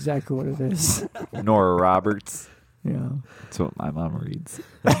much exactly what it is. Nora Roberts. Yeah. That's what my mom reads.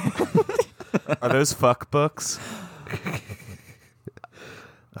 Are those fuck books?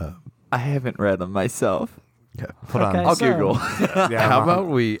 I haven't read them myself. Yeah. Hold on. Okay. I'll So- Google. Yeah, How I'm- about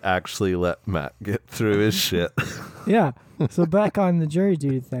we actually let Matt get through his shit? Yeah. So back on the jury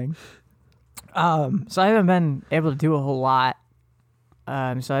duty thing. So I haven't been able to do a whole lot.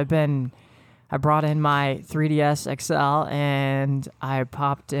 So I brought in my 3DS XL and I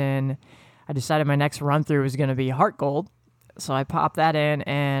decided my next run through was going to be Heart Gold. So I popped that in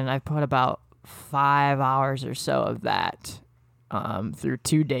and I put about 5 hours or so of that through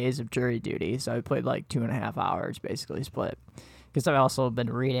 2 days of jury duty. So I played like 2.5 hours, basically split. Because I've also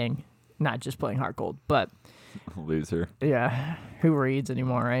been reading, not just playing Heart Gold, but Loser. yeah, who reads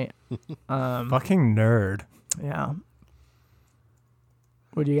anymore, right? Fucking nerd. Yeah.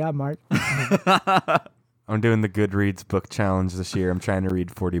 What do you got, Mark? I'm doing the Goodreads book challenge this year. I'm trying to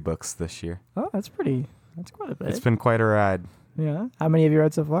read 40 books this year. Oh, that's quite a bit. It's been quite a ride. Yeah. How many have you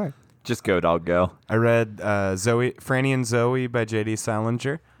read so far? Just go, dog, go. I read Franny and Zoe by J.D.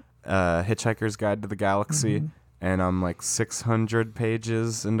 Salinger, Hitchhiker's Guide to the Galaxy, and I'm like 600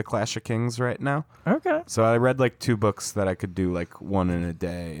 pages into Clash of Kings right now. Okay. So I read like 2 books that I could do like one in a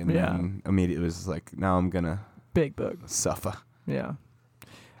day, and Yeah. then immediately was like, now I'm gonna Big book. suffer. Yeah.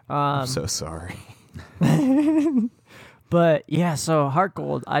 I'm so sorry. But yeah, so Heart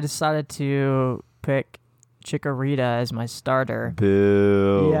Gold, I decided to pick Chikorita as my starter.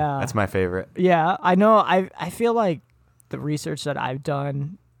 Boo. Yeah. That's my favorite. Yeah, I know. I feel like the research that I've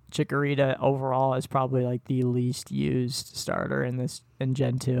done, Chikorita overall is probably like the least used starter in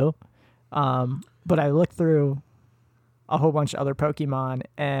Gen 2. But I looked through a whole bunch of other Pokemon,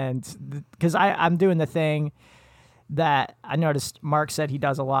 and because I'm doing the thing that I noticed Mark said he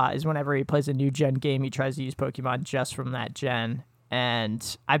does a lot is whenever he plays a new gen game, he tries to use Pokemon just from that gen.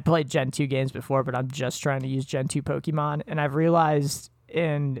 And I played Gen 2 games before, but I'm just trying to use Gen 2 Pokemon. And I've realized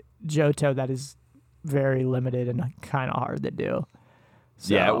in Johto that is very limited and kind of hard to do.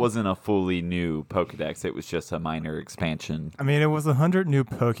 So, Yeah, it wasn't a fully new Pokedex. It was just a minor expansion. I mean, it was 100 new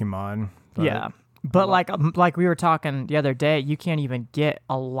Pokemon. But Yeah. But like we were talking the other day, you can't even get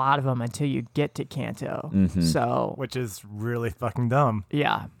a lot of them until you get to Kanto. So Which is really fucking dumb.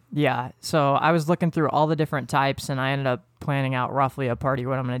 yeah. So I was looking through all the different types, and I ended up planning out roughly a party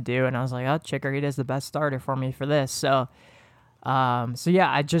what I'm gonna do, and I was like, oh, Chikorita is the best starter for me for this. So,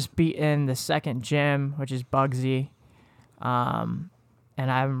 yeah, I just beat in the second gym, which is Bugsy, and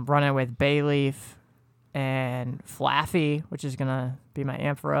I'm running with Bayleaf and Flaffy, which is gonna be my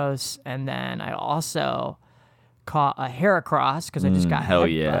Ampharos, and then I also caught a Heracross because I just got hell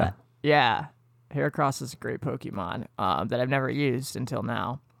Headbutt. yeah. Yeah, Heracross is a great Pokemon that I've never used until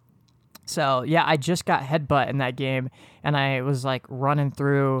now. So yeah, I just got Headbutt in that game, and I was like running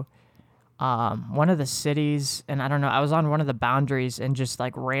through one of the cities, and I don't know, I was on one of the boundaries and just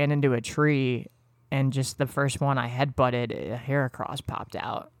like ran into a tree, and just the first one I headbutted, a Heracross popped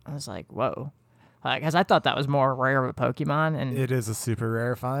out. I was like, whoa. Because I thought that was more rare of a Pokemon, and It is a super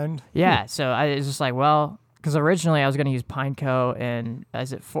rare find. yeah, so I was just like, well, because originally I was going to use Pineco and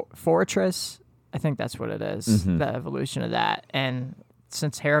is it Fortress? I think that's what it is, the evolution of that. And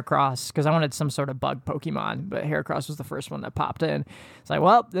since Heracross, because I wanted some sort of bug Pokemon, but Heracross was the first one that popped in. It's like,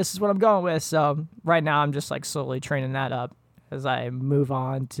 well, this is what I'm going with. So right now I'm just like slowly training that up as I move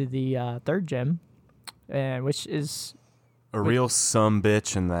on to the third gym, and which is A real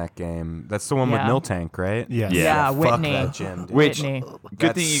bitch in that game. That's the one Yeah. with Miltank, right? Yes. Yeah, Fuck Whitney. that gym, dude. Which Whitney. good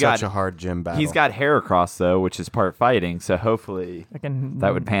That's thing you such got. a hard gym battle. He's got Heracross though, which is part fighting. So hopefully I can,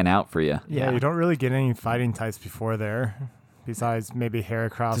 that would pan out for you. Yeah, you don't really get any fighting types before there, besides maybe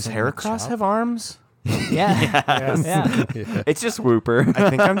Heracross. Does and Heracross Chop. have arms? Yeah. Yes. Yeah. It's just Wooper. I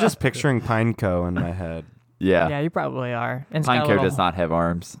think I'm just picturing Pineco in my head. Yeah. Yeah, you probably are. And it's got a Pineco little- does not have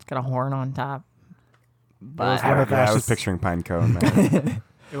arms. It's got a horn on top. was But one of Yeah, I was Ash's- picturing Pineco in my head.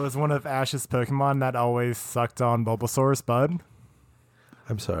 It was one of Ash's Pokemon that always sucked on Bulbasaur's bud.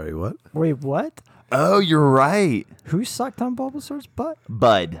 I'm sorry, what? wait, what? Oh, you're right. Who sucked on Bulbasaur's butt?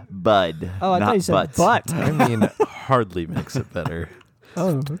 Bud. Oh, I not thought you said butts. butt. I mean, hardly makes it better.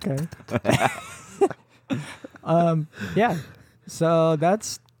 Oh, okay. Yeah. So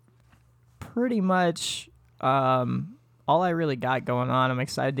that's pretty much all I really got going on. I'm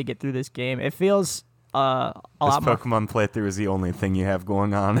excited to get through this game. It feels a This lot more. Pokemon playthrough is the only thing you have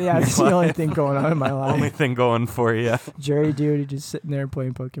going on. Yeah, it's the only thing going on in my life. only thing going for you. Jerry dude just sitting there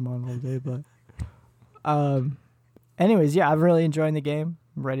playing Pokemon all day, but anyways, yeah, I'm really enjoying the game.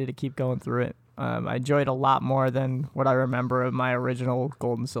 I'm ready to keep going through it. I enjoyed a lot more than what I remember of my original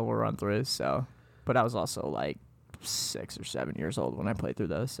Gold and Silver run throughs. So, but I was also like 6 or 7 years old when I played through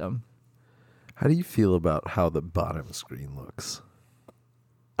those. So, How do you feel about how the bottom screen looks?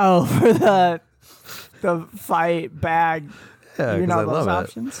 oh, for the fight bag, Yeah, you're 'cause I not those love it.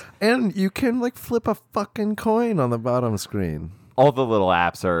 options. And you can like flip a fucking coin on the bottom screen. All the little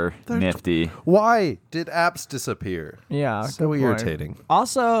apps are They're- nifty. Why did apps disappear? Yeah, So good point. irritating.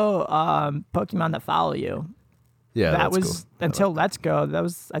 Also, Pokemon that follow you. Yeah, that that's was cool. I until like Let's Go. That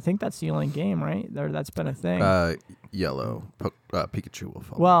was, I think that's the only game, right? That's been a thing. Yellow. Pikachu will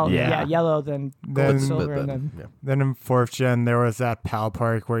follow. well, Yeah. yeah, yellow, then gold, Then- and silver, But and then yeah. Then in 4th gen, there was that PAL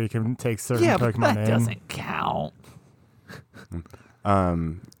Park where you can take certain Yeah, but Pokemon that in. doesn't count.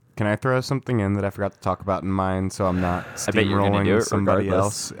 Can I throw something in that I forgot to talk about in mine so I'm not I bet you're gonna steamrolling do it somebody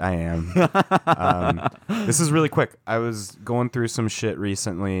regardless. else? I am. This is really quick. I was going through some shit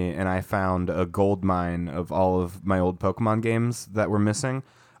recently and I found a gold mine of all of my old Pokemon games that were missing.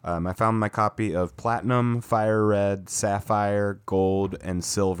 I found my copy of Platinum, Fire Red, Sapphire, Gold, and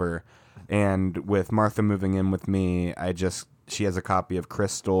Silver. And with Martha moving in with me, she has a copy of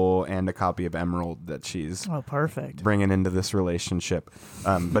Crystal and a copy of Emerald that she's oh, perfect. bringing into this relationship.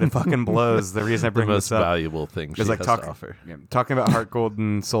 But it fucking blows. The reason I The bring most this up valuable thing she is has like to offer. talking about Heart Gold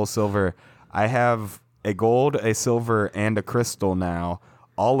and Soul Silver. I have a gold, a silver, and a crystal now,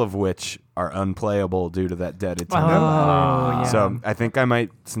 all of which are unplayable due to that dead Oh, Attendant. yeah. So I think I might,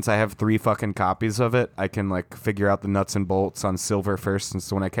 since I have 3 fucking copies of it, I can like figure out the nuts and bolts on silver first, since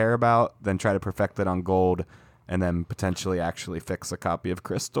the one I care about, then try to perfect it on gold, and then potentially actually fix a copy of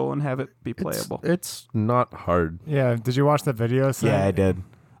crystal and have it be playable. It's not hard. Yeah, did you watch the video? Sam? Yeah, I did.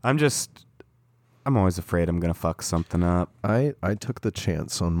 I'm always afraid I'm gonna fuck something up. I took the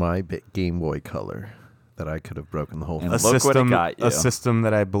chance on my Game Boy Color that I could have broken the whole And thing. look what it got you. A system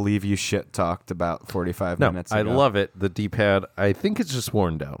that I believe you shit talked about 45 No, minutes I ago. love it. The D-pad, I think it's just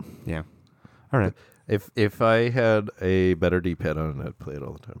worn down. Yeah. All right. If I had a better D-pad on it, I'd play it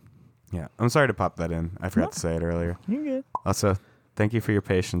all the time. Yeah. I'm sorry to pop that in. I forgot to say it earlier. You're good. Also, thank you for your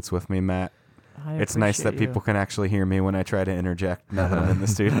patience with me, Matt. I It's nice that appreciate people can actually hear me when I try to interject now that I'm in the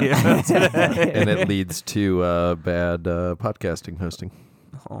studio. And it leads to bad podcasting hosting.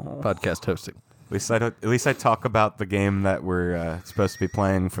 Oh. Podcast hosting. At least I talk about the game that we're supposed to be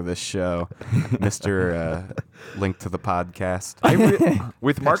playing for this show, Mr. Link to the Podcast.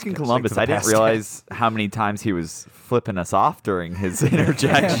 With Mark in Link Columbus, to the I didn't past. realize how many times he was flipping us off during his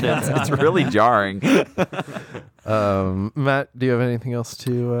interjections. It's really jarring. Matt, do you have anything else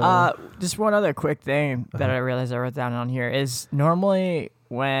to? Just one other quick thing that I realized I wrote down on here is normally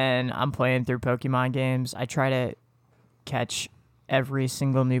when I'm playing through Pokemon games, I try to catch every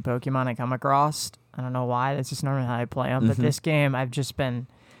single new Pokemon I come across. I don't know why. That's just normally how I play them. But this game,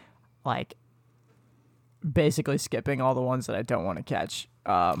 like basically skipping all the ones that I don't want to catch,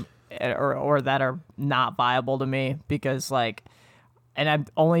 or that are not viable to me because like. And I've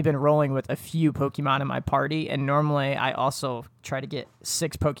only been rolling with a few Pokemon in my party, and normally I also try to get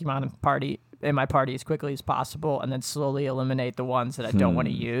 6 Pokemon in my party as quickly as possible, and then slowly eliminate the ones that I don't want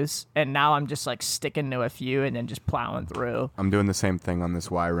to use. And now I'm just like sticking to a few and then just plowing through. I'm doing the same thing on this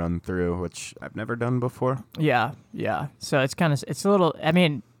Y run through, which I've never done before. Yeah. So it's a little. I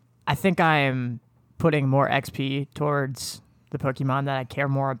mean, I think I am putting more XP towards the Pokemon that I care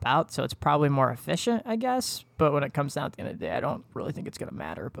more about, so it's probably more efficient, I guess. But when it comes down to the end of the day, I don't really think it's gonna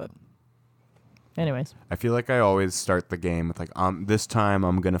matter. But anyways, I feel like I always start the game with like, this time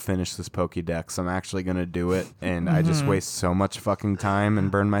I'm gonna finish this Pokédex. I'm actually gonna do it, and I just waste so much fucking time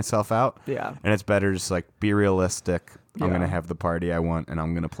and burn myself out. yeah, And it's better just like be realistic. I'm Yeah. gonna have the party I want, and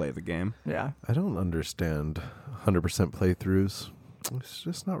I'm gonna play the game. yeah. I don't understand 100% playthroughs. It's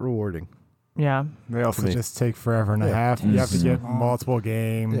just not rewarding. Yeah. They also For me. just take forever and a Yeah. half. You have to get multiple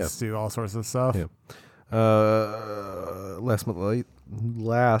games, Yeah. do all sorts of stuff. Yeah.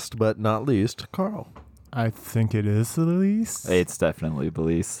 Last but not least, Carl. I think it is the least. It's definitely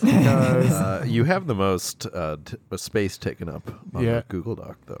Belize. Because You have the most space taken up on Yeah. the Google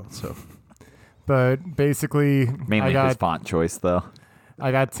Doc, though. So but basically, Mainly I his got font choice, though.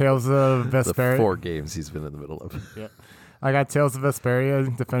 Tales of the Vesperia. 4 games he's been in the middle of. I got Tales of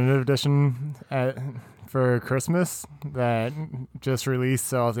Vesperia Definitive Edition for Christmas that just released,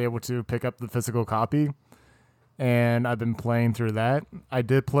 so I was able to pick up the physical copy, and I've been playing through that. I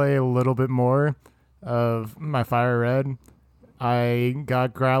did play a little bit more of my Fire Red. I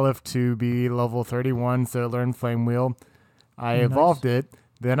got Growlithe to be level 31, so I learned Flame Wheel. I evolved it.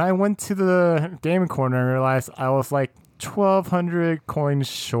 Then I went to the Game Corner and realized I was like 1,200 coins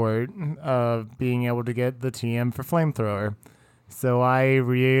short of being able to get the TM for Flamethrower. So I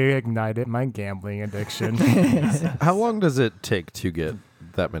reignited my gambling addiction. How long does it take to get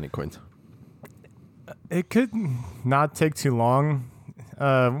that many coins? It could not take too long.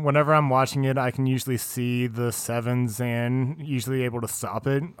 Whenever I'm watching it, I can usually see the 7s and usually able to stop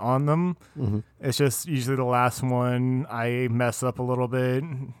it on them. Mm-hmm. It's just usually the last one I mess up a little bit.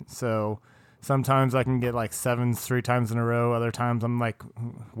 So sometimes I can get like 7s 3 times in a row. Other times I'm like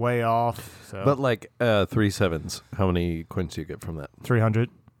way off. So But like 3 7s, how many coins do you get from that? 300.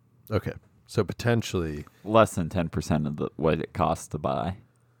 Okay. So potentially, Less than 10% of what it costs to buy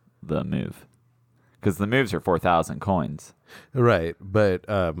the move. Because the moves are 4,000 coins. right. But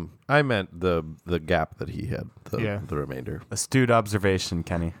I meant the gap that he had, the remainder. Astute observation,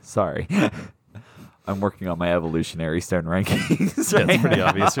 Kenny. Sorry. I'm working on my evolutionary stone rankings. Yeah, it's pretty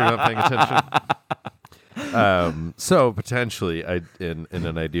obvious you're not paying attention. So potentially, in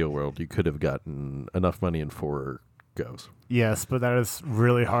an ideal world, you could have gotten enough money in 4 goes. Yes, but that is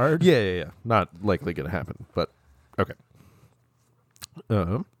really hard. Yeah. Not likely going to happen, but okay.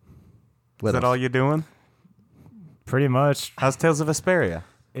 Is that all you're doing? Pretty much. How's Tales of Vesperia?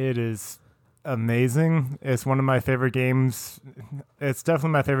 It is amazing. It's one of my favorite games. It's definitely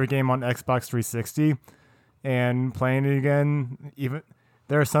my favorite game on Xbox 360. And playing it again, even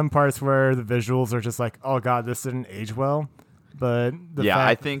there are some parts where the visuals are just like, oh god, this didn't age well. But the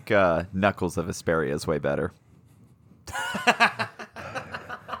I fact, think Knuckles of Vesperia is way better.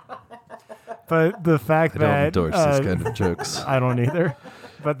 but the fact I don't that endorse these kind of jokes. I don't either.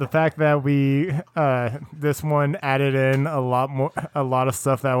 But the fact that we this one added in a lot of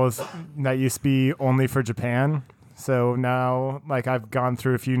stuff that used to be only for Japan. So now, like, I've gone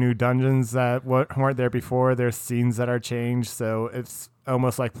through a few new dungeons that weren't there before. There's scenes that are changed, so it's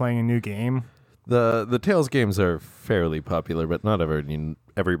almost like playing a new game. The Tales games are fairly popular, but not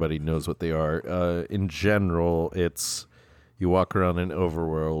everybody knows what they are. In general, it's you walk around an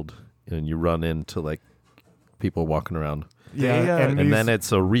overworld and you run into like people walking around. And then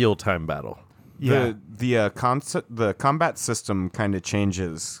it's a real-time battle. The combat system kind of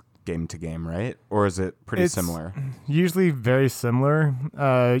changes game to game, right? Or is it pretty It's similar? Usually very similar.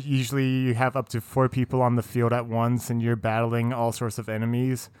 Usually you have up to 4 people on the field at once, and you're battling all sorts of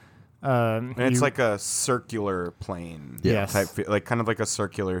enemies. And it's like a circular plane Yes. type, like kind of like a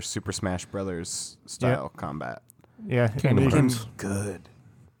circular Super Smash Brothers style combat. yeah, Kingdom and you can- Hearts. Good.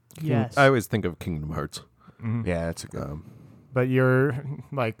 Yes. I always think of Kingdom Hearts. Yeah, it's a good. but you're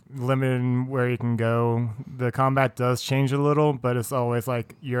like limited in where you can go. The combat does change a little, but it's always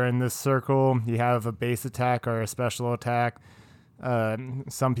like you're in this circle. You have a base attack or a special attack.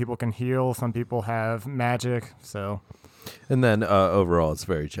 Some people can heal. Some people have magic. So And then overall, it's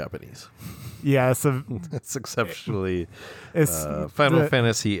very Japanese. yeah, so It's exceptionally it's Final the-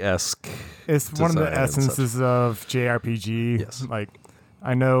 Fantasy-esque. It's one of the design and such. essences of JRPG. Yes. Like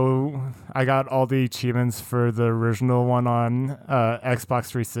I know I got all the achievements for the original one on Xbox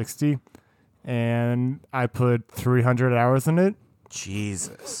 360, and I put 300 hours in it.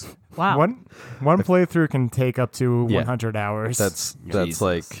 Jesus. Wow. One playthrough can take up to Yeah. 100 hours. That's Jesus.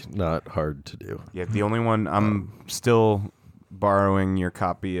 like not hard to do. Yeah, the only one I'm still borrowing your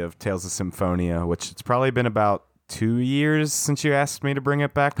copy of Tales of Symphonia, which it's probably been about 2 years since you asked me to bring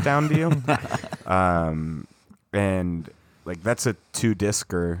it back down to you. And like that's a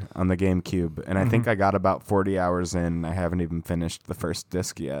 2-discer on the GameCube, and I think I got about 40 hours in. I haven't even finished the first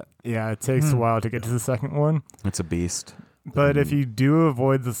disc yet. Yeah, it takes a while to get to the second one. It's a beast. But if you do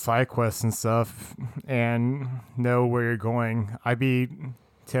avoid the side quests and stuff and know where you're going, I beat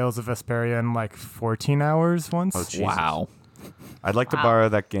Tales of Vesperia in like 14 hours once. Oh, Jesus. Wow. I'd like to borrow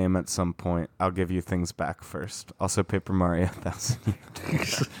that game at some point. I'll give you things back first. Also, Paper Mario 1000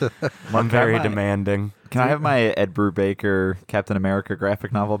 Years. I'm very have my- demanding. Can I have my Ed Brubaker Captain America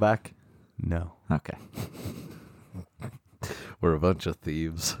graphic novel back? No. Okay. We're a bunch of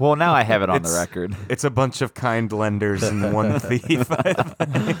thieves. Well, now I have it on the It's- record. It's a bunch of kind lenders and one thief.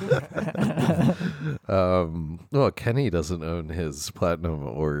 Well, Kenny doesn't own his Platinum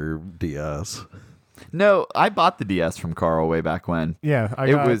or DS. No, I bought the DS from Carl way back when. Yeah, I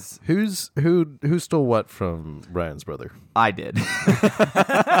It got, was Who stole what from Ryan's brother? I did.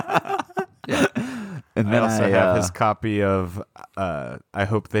 And I then also have his copy of I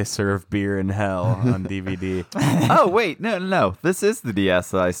Hope They Serve Beer in Hell on DVD. Oh wait, no. This is the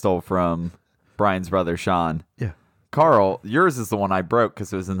DS that I stole from Brian's brother Sean. Yeah. Carl, yours is the one I broke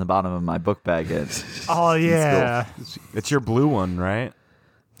because it was in the bottom of my book bag at oh yeah. It's your blue one, right?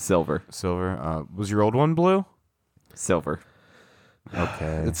 silver. Silver. Was your old one blue? Silver.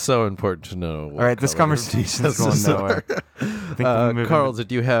 Okay. It's so important to know. All right, this conversation is going nowhere. I think we'll move Carl, into-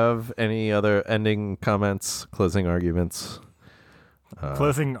 did you have any other ending comments, closing arguments?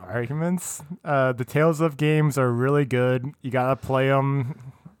 Closing arguments. The Tales of games are really good. You gotta play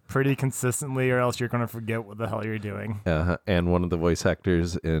them pretty consistently, or else you're gonna forget what the hell you're doing. And one of the voice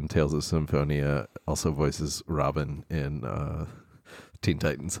actors in Tales of Symphonia also voices Robin in Teen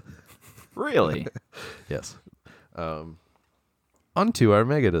Titans. Really? Yes. On to our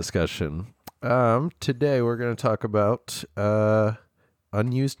mega discussion. Today we're going to talk about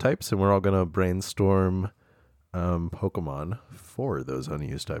unused types, and we're all going to brainstorm Pokemon for those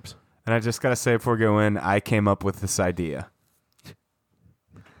unused types. And I just got to say before we go in, I came up with this idea.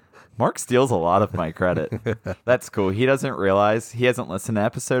 Mark steals a lot of my credit. That's cool. He doesn't realize he hasn't listened to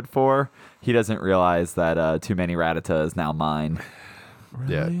episode 4. He doesn't realize that Too Many Rattata is now mine.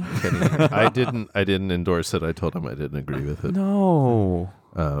 Yeah, Kenny, I didn't endorse it. I told him I didn't agree with it. No.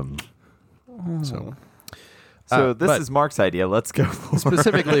 So So this but- is Mark's idea. Let's go for it.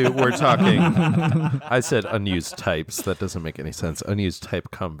 specifically, we're talking. I said unused types. That doesn't make any sense. Unused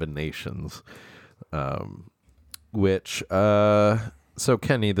type combinations, which. So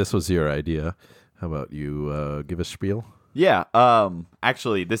Kenny, this was your idea. How about you give a spiel? Yeah.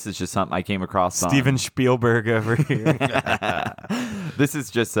 Actually, this is just something I came across. Steven Spielberg over here. This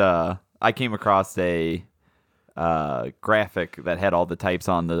is just I came across a graphic that had all the types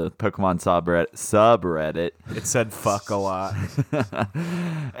on the Pokemon subreddit. It said fuck a lot.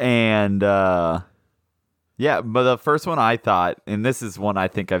 And yeah, but the first one I thought, and this is one I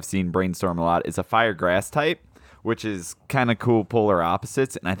think I've seen brainstorm a lot, is a fire grass type, which is kind of cool polar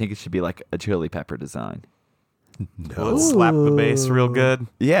opposites, and I think it should be like a chili pepper design. Will it slap the bass real good?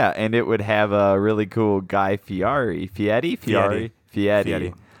 Yeah, and it would have a really cool Guy Fieri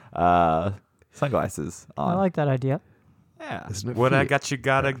sunglasses on. I like that idea. Yeah. Isn't it What I Fiat? got you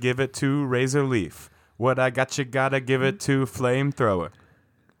gotta give it to Razor Leaf. What I got you gotta give it to Flamethrower.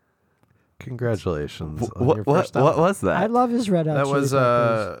 Congratulations on What your first what album. was that? I love his Red Hot That Chili was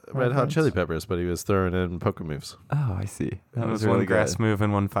Peppers Red Hot reference. Chili Peppers, but he was throwing in Poke moves. Oh, I see. That was one grass move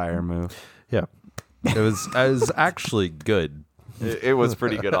and one fire move. Yeah, it was actually good. It was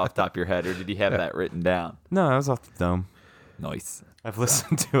pretty good off the top of your head, or did you have that written down? No, that was off the dome. Nice. I've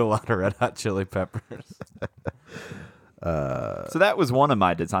listened to a lot of Red Hot Chili Peppers. So that was one of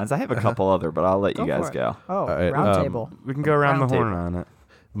my designs. I have a couple other, but I'll let you Go guys for it. go. Oh, right, round table. We can go around the Round horn table. on it.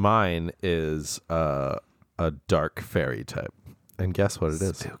 Mine is a dark fairy type, and guess what it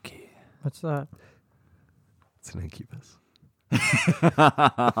is? Spooky. What's that? It's an incubus,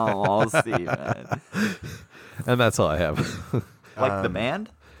 Oh, Steven. and that's all I have. Like the band?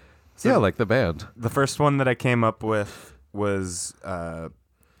 Yeah, like the band. The first one that I came up with was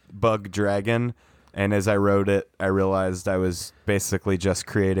Bug Dragon. And as I wrote it, I realized I was basically just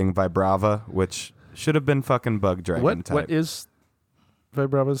creating Vibrava, which should have been fucking Bug Dragon type. What is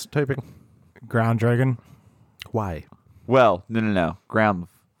Vibrava's typing? Ground Dragon. Why? Well, no. Ground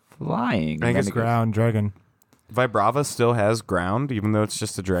flying. I guess Then it Ground dragon. Vibrava still has ground, even though it's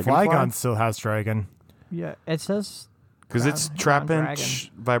just a dragonfly. Flygon still has dragon. Yeah, it says Because it's Ground Trapinch,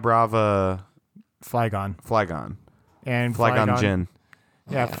 Vibrava, Flygon. Flygon. And Flygon Jin.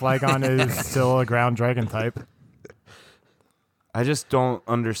 Yeah, Flygon is still a ground dragon type. I just don't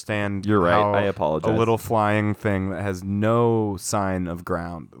understand. You're right. how I apologize. A little flying thing that has no sign of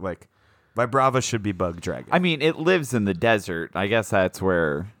ground. Like, Vibrava should be bug dragon. I mean, it lives in the desert. I guess that's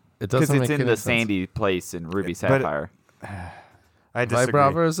where. It Because doesn't it's make in any the sense. sandy place in Ruby But- Sapphire. I disagree.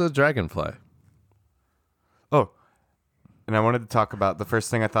 Vibrava is a dragonfly. Oh, and I wanted to talk about the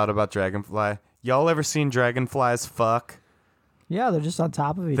first thing I thought about dragonfly. Y'all ever seen dragonflies fuck? yeah, they're just on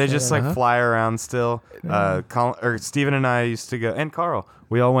top of each They other. just like fly around still. Steven and I used to go, and Carl,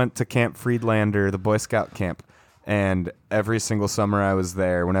 we all went to Camp Friedlander, the Boy Scout camp. And every single summer I was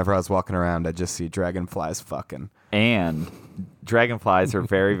there, whenever I was walking around, I'd just see dragonflies fucking. And dragonflies are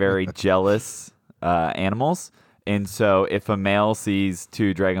very, very jealous animals. And so if a male sees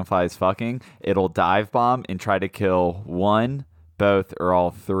two dragonflies fucking, it'll dive bomb and try to kill one, both, or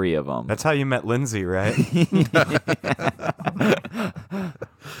all three of them. That's how you met Lindsay, right?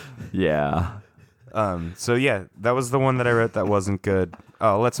 Yeah. So yeah, that was the one that I wrote that wasn't good.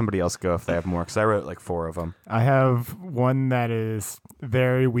 Oh, I'll let somebody else go if they have more, because I wrote like 4 of them. I have one that is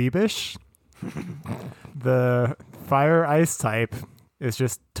very weebish. The fire ice type is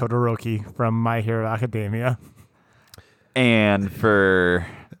just Todoroki from My Hero Academia. And for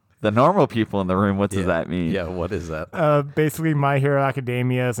the normal people in the room, what does that mean? Yeah, what is that? Basically, My Hero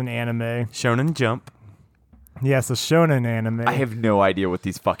Academia is an anime. Shonen Jump. Yes, a shonen anime. I have no idea what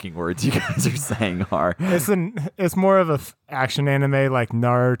these fucking words you guys are saying are. It's more of a action anime like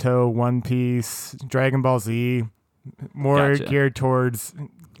Naruto, One Piece, Dragon Ball Z, more Gotcha. geared towards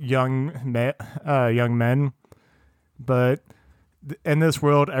young men. But in this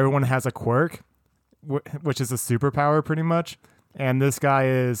world, everyone has a quirk, which is a superpower pretty much. And this guy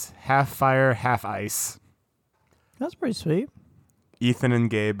is half fire, half ice. That's pretty sweet. Ethan and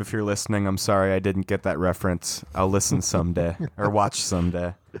Gabe, if you're listening, I'm sorry I didn't get that reference. I'll listen someday or watch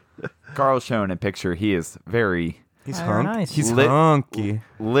someday. Carl's shown in picture. He is very, He's Very nice. He's Lit- hunky.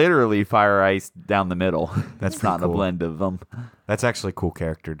 literally fire ice down the middle. That's It's not pretty a cool. blend of them. That's actually cool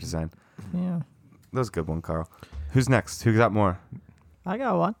character design. Yeah, That was a good one, Carl. Who's next? Who got more? I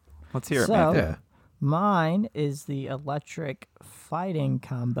got one. Let's hear it, So- man. Yeah. Mine is the electric fighting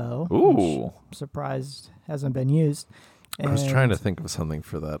combo. which Ooh. I'm surprised hasn't been used. I was trying And- to think of something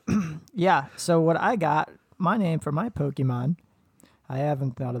for that. Yeah, so what I got, my name for my Pokemon, I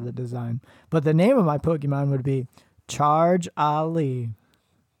haven't thought of the design, but the name of my Pokemon would be Charge Ali.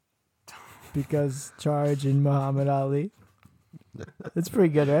 Because Charge in Muhammad Ali. It's pretty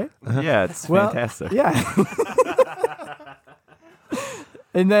good, right? Yeah, it's Well, fantastic. Yeah.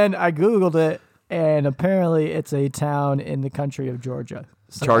 And then I Googled it, and apparently it's a town in the country of Georgia.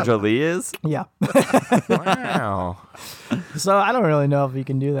 So, Charge Ali is? yeah. Wow. So I don't really know if you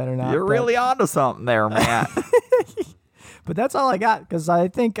can do that or not. You're but- really onto something there, Matt. But that's all I got because I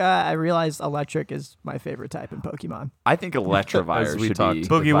think I realized electric is my favorite type in Pokemon. I think Electivire As we should talked be.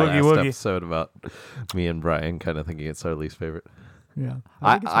 Boogie, in the woogie, last woogie. episode about me and Brian kind of thinking it's our least favorite. Yeah,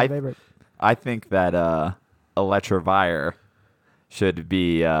 I think it's my favorite. I think that Electivire should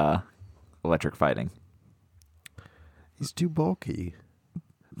be electric fighting. He's too bulky.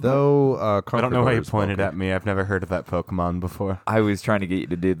 Though, I don't know why you Conqueror's pointed bulky. at me. I've never heard of that Pokemon before. I was trying to get you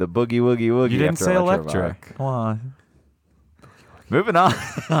to do the boogie woogie woogie. You didn't after say Electivire. electric. Come on. Moving on.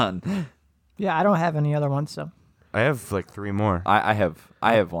 Yeah, I don't have any other ones, so I have like 3 more. I have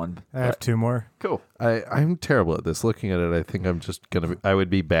one. I have 2 more. Cool. I'm terrible at this. Looking at it, I think I'm just gonna. I would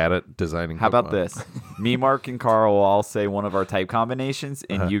be bad at designing. How about Pokemon. this? Me, Mark, and Carl will all say one of our type combinations,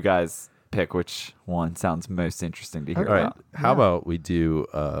 and you guys pick which one sounds most interesting to hear All right. about. How about we do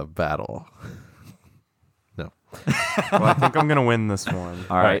battle? No. Well, I think I'm going to win this one.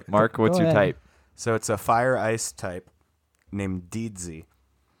 All right, Mark, what's Go your ahead. type? So it's a fire ice type named Deedsy.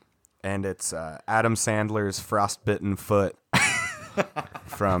 And it's Adam Sandler's frostbitten foot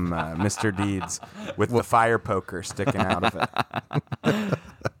from Mr. Deeds with the fire poker sticking out of it.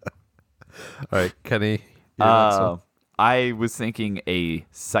 All right, Kenny. You're next one. I was thinking a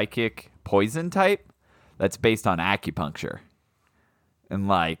psychic poison type that's based on acupuncture. And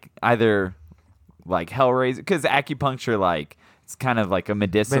like either like Hellraiser, because acupuncture, like, it's kind of like a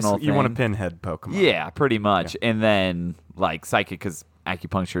medicinal Basically, you want a thing. pinhead Pokemon. Yeah, pretty much. And then like psychic, because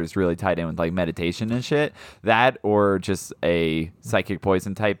acupuncture is really tied in with like meditation and shit. That or just a psychic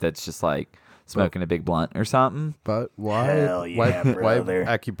poison type that's just like smoking a big blunt or something. But why? Hell yeah, why brother.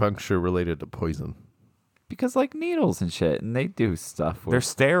 acupuncture related to poison? Because like needles and shit, and they do stuff. They're With...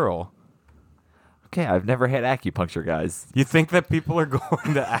 sterile. Okay, I've never had acupuncture, guys. You think that people are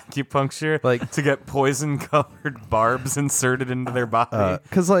going to acupuncture Like- to get poison-colored barbs inserted into their body?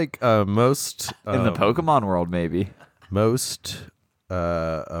 Because most In the Pokemon world, maybe. most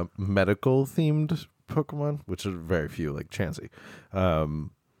medical themed Pokemon, which are very few, like Chansey,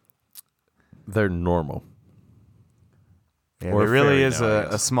 they're normal. Yeah, or there really fairy is now, I a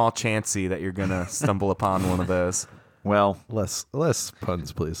guess. small chancey that you're gonna stumble upon one of those. Well, Less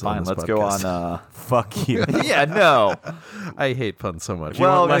puns, please. fine. on this Let's go podcast. on. Fuck you. Yeah, no. I hate puns so much. If you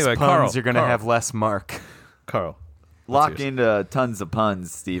want less anyway, puns, Carl, you're gonna Carl, have less Mark. Carl. Lock yours? into tons of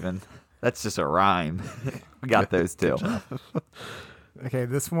puns, Steven. That's just a rhyme. We got those too. Okay,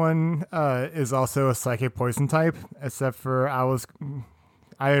 this one is also a psychic poison type, except for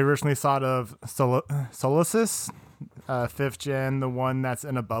I originally thought of Solosis, 5th gen, the one that's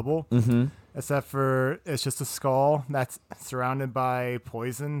in a bubble. Mm-hmm. Except for it's just a skull that's surrounded by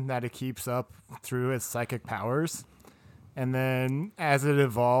poison that it keeps up through its psychic powers. And then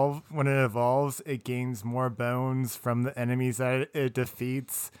when it evolves, it gains more bones from the enemies that it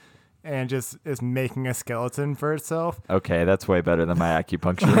defeats and just is making a skeleton for itself. Okay, that's way better than my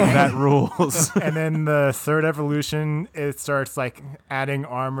acupuncture. That rules. And then the third evolution, it starts like adding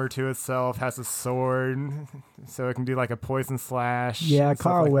armor to itself, has a sword, so it can do like a poison slash. Yeah, and stuff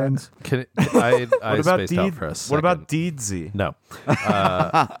Carl like that. wins. I What about spaced out Deed? for a What second. about Deedsy? No.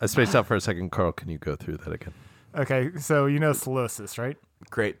 I spaced out for a second. Carl, can you go through that again? Okay, so you know Solosis, right?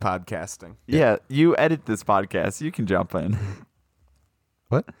 Great podcasting. Yeah, you edit this podcast. You can jump in.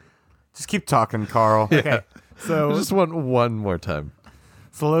 What? Just keep talking, Carl. Okay, I so just want one more time.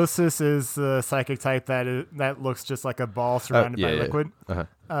 Solosis is the psychic type that looks just like a ball surrounded by liquid.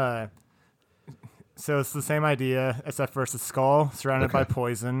 Uh-huh. So it's the same idea, except for it's a skull surrounded by Okay.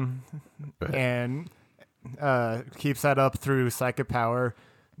 poison, Right. and keeps that up through psychic power.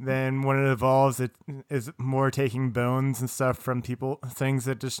 Then when it evolves, it is more taking bones and stuff from things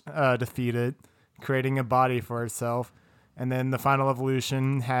that just defeat it, creating a body for itself. And then the final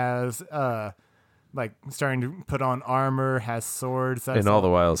evolution has like starting to put on armor, has swords. And all the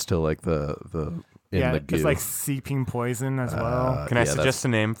while, still like the in the goo. it's like seeping poison as well. Can I Yeah, suggest a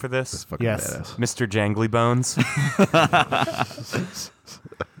name for That's this? fucking Yes. badass. Mr. Jangly Bones.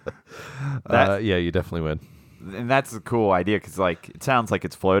 Yeah, you definitely win. And that's a cool idea because, like, it sounds like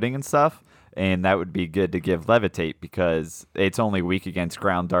it's floating and stuff. And that would be good to give Levitate because it's only weak against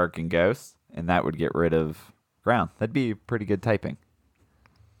Ground, Dark, and Ghost. And that would get rid of Ground. That'd be pretty good typing.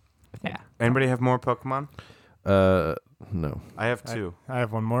 Yeah. Anybody have more Pokemon? No. I have two. I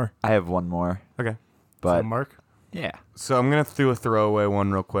have one more. I have one more. Okay. But, So Mark. yeah. So I'm going to do a throwaway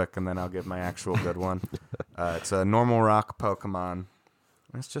one real quick, and then I'll give my actual good one. It's a normal rock Pokemon.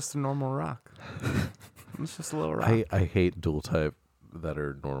 It's just a normal rock. It's just a little rock. I hate dual type that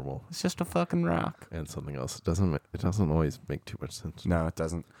are normal It's just a fucking rock. and something else. It doesn't always make too much sense. No, it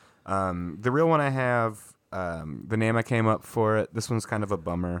doesn't. The real one I have, the name I came up for it, this one's kind of a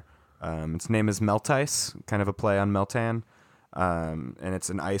bummer. Its name is Meltice, kind of a play on Meltan. And it's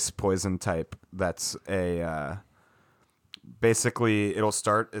an ice poison type that's a... basically, it'll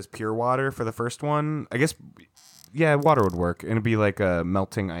start as pure water for the first one. I guess, yeah, water would work. It'd be like a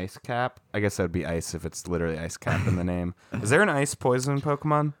melting ice cap. I guess that would be ice if it's literally ice cap in the name. Is there an ice poison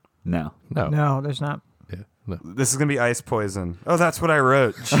Pokemon? No. No. No, there's not. Yeah. No. This is going to be ice poison. Oh, that's what I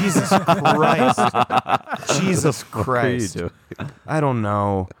wrote. Jesus Christ. Jesus Christ. What are you doing? I don't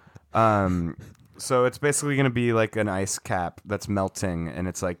know. So it's basically going to be like an ice cap that's melting, and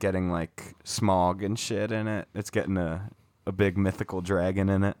it's like getting like smog and shit in it. It's getting a big mythical dragon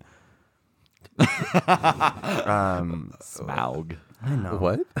in it. Smaug. I know.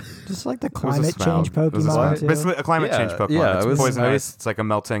 What? Just like the It was a climate change Smaug. It was a Pokemon Smaug. too. Basically a climate Yeah, change Pokemon. yeah, It's I was- poison I ice. was- It's like a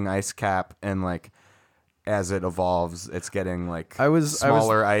melting ice cap, and like as it evolves, it's getting like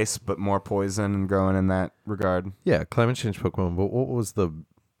smaller ice, but more poison and growing in that regard. Yeah, climate change Pokemon. But what was the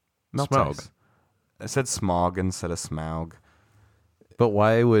Meltice. Smaug? I said smog instead of Smaug. But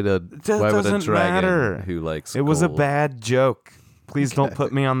why would a doesn't dragon matter. who likes It was a gold- bad joke. Please don't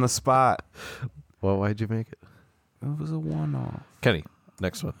put me on the spot. Well, why'd you make it, It was a one-off. Kenny?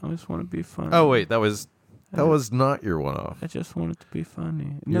 Next one. I just want to be funny. Oh wait, that was not your one-off. I just want it to be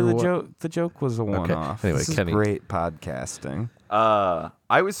funny. You're No, what- the joke was a one-off. Anyway, this is Kenny. great podcasting.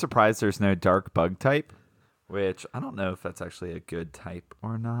 I was surprised there's no dark bug type, which I don't know if that's actually a good type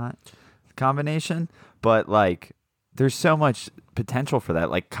or not combination, but like there's so much potential for that.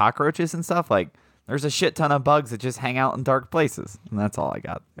 Like cockroaches and stuff, like there's a shit ton of bugs that just hang out in dark places. And that's all I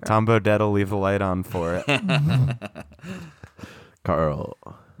got there. Tom Bodett will leave a light on for it. Carl.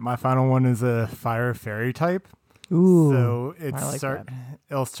 My final one is a fire fairy type. Ooh. So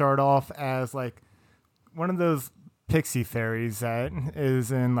it'll start off as like one of those pixie fairies that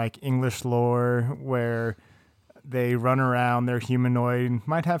is in like English lore where they run around, they're humanoid,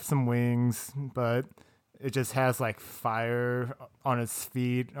 might have some wings, but it just has like fire on its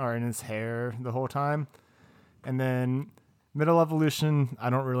feet or in its hair the whole time. And then middle evolution, I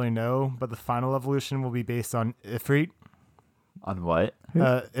don't really know, but the final evolution will be based on Ifrit. On what?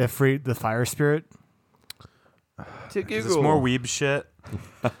 Ifrit, the fire spirit. To Is this more weeb shit? I'm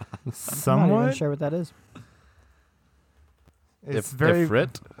not even Somewhat. sure what that is. It's very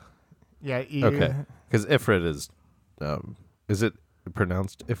Ifrit? Yeah. Okay. Because Ifrit is it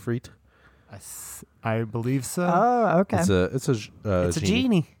pronounced Ifrit? I believe so. Oh, okay. It's a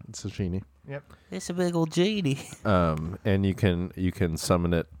genie. It's a genie. Yep. It's a big old genie. And you can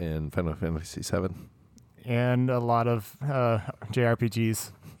summon it in Final Fantasy VII. And a lot of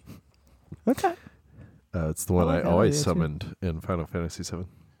JRPGs. Okay. It's the one like I that always idea, too. summoned in Final Fantasy VII.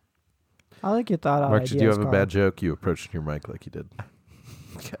 I like your thought on Mark, ideas, did you have a Carl. bad joke? You approached your mic like you did.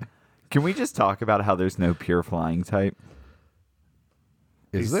 Can we just talk about how there's no pure flying type?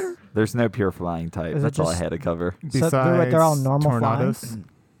 Is there? There's no pure flying type. Is it That's all I just- had to cover. So they're all normal tornadoes.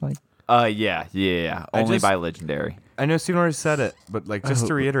 flying? Yeah. I Only just- by legendary. I know Steven already said it, but like just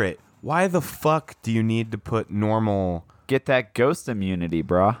to reiterate, why the fuck do you need to put normal? Get that ghost immunity,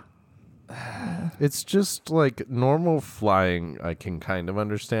 brah. It's just like normal flying. I can kind of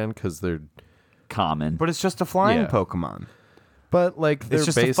understand because they're, Common. But it's just a flying Yeah. Pokemon. but like they're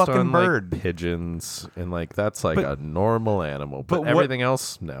just a based fucking on bird. like pigeons, and like that's like But- a normal animal. But but what- everything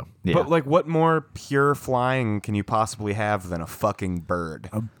else, no. Yeah. But like, what more pure flying can you possibly have than a fucking bird?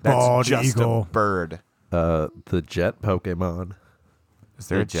 That's bald just eagle. a bird. The jet Pokemon. Is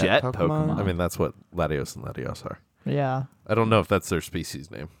there The a jet, jet Pokemon? Pokemon. I mean, that's what Latios and Latios are. Yeah. I don't know if that's their species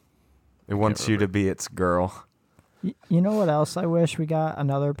name. It wants you to be its girl. You know what else I wish we got?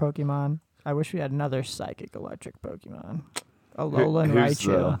 Another Pokemon. I wish we had another psychic electric Pokemon. Alolan Who's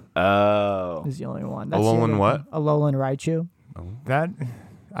Raichu Oh. is the only one. Alolan what? Alolan Raichu. That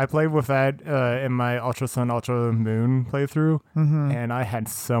I played with that in my Ultra Sun Ultra Moon playthrough, and I had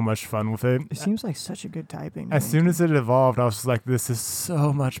so much fun with it. It seems like such a good typing. As name. soon as it evolved, I was just like, "This is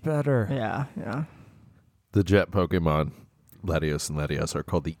so much better." Yeah. The jet Pokemon, Latios and Latios, are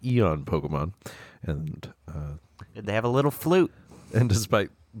called the Eon Pokemon, and They have a little flute. despite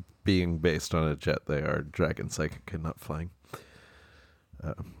being based on a jet, they are dragon psychic and not flying.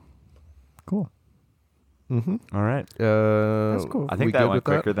 Cool. All right. That's cool. I think we that good went with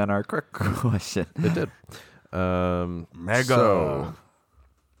quicker than our quick question. It did. Mega.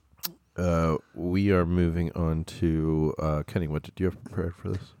 We are moving on to Kenny. What did you have prepared for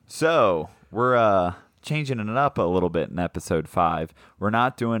this? So we're changing it up a little bit in episode 5. We're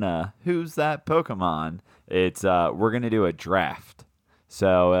not doing a who's that Pokemon. It's we're gonna do a draft.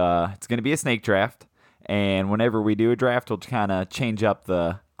 So it's gonna be a snake draft, and whenever we do a draft, we'll kind of change up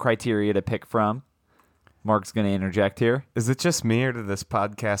the criteria to pick from. Mark's gonna interject here. Is it just me, or did this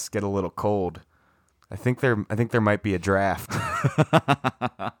podcast get a little cold? I think there might be a draft.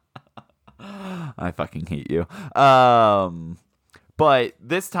 I fucking hate you. But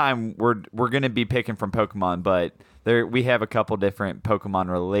this time we're gonna be picking from Pokemon, but we have a couple different Pokemon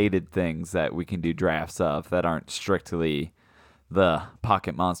related things that we can do drafts of that aren't strictly the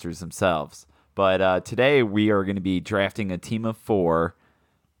Pocket Monsters themselves. But today we are going to be drafting a team of 4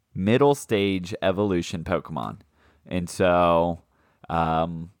 middle stage evolution Pokemon. And so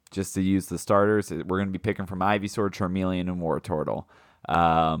just to use the starters, we're going to be picking from Ivysaur, Charmeleon, and Wartortle.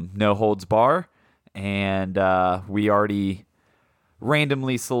 No holds bar. And we already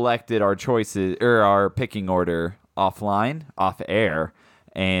randomly selected our choices or our picking order off air.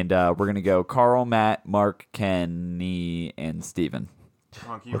 And we're going to go Carl, Matt, Mark, Kenny, and Steven.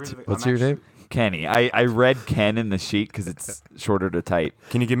 What's your name? Kenny. I read Ken in the sheet because it's shorter to type.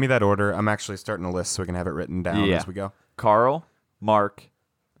 Can you give me that order? I'm actually starting a list so we can have it written down Yeah. as we go. Carl, Mark.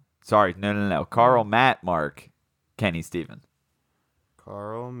 Sorry, no. Carl, Matt, Mark, Kenny, Steven.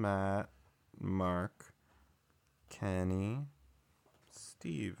 Carl, Matt, Mark, Kenny,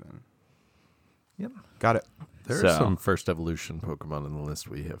 Steven. Yep. Got it. There So- are some first evolution Pokemon in the list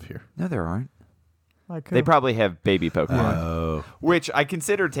we have here. No, there aren't. Like They probably have baby Pokemon, Oh, which I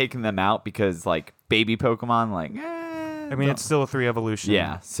consider taking them out because, like, baby Pokemon, like, I mean, it's still a 3 evolution.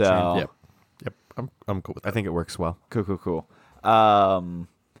 yeah. So yep. I'm cool with I that. think it works well. cool.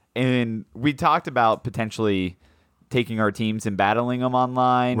 And we talked about potentially taking our teams and battling them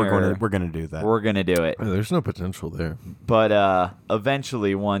online. We're gonna do that. We're gonna do it. There's no potential there. But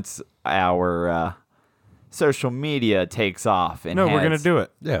eventually, once our social media takes off and No, we're gonna has- do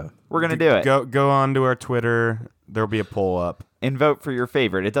it. Yeah. We're gonna do it. Go on to our Twitter. There'll be a poll up. And vote for your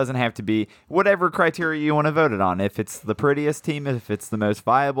favorite. It doesn't have to be whatever criteria you want to vote it on. If it's the prettiest team, if it's the most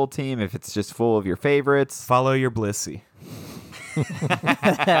viable team, if it's just full of your favorites. Follow your Blissey.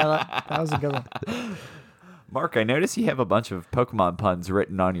 That was a good one. Mark, I notice you have a bunch of Pokemon puns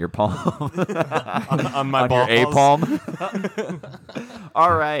written on your palm. on my on your A palm.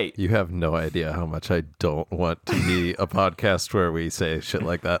 All right. You have no idea how much I don't want to be a podcast where we say shit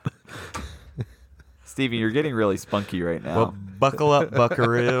like that. Stevie, you're getting really spunky right now. Well, buckle up,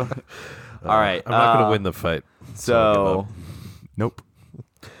 Buckaroo. All right. I'm not going to win the fight. So, Nope.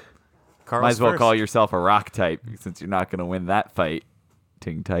 Carl's might as well first. call yourself a rock type since you're not going to win that fight.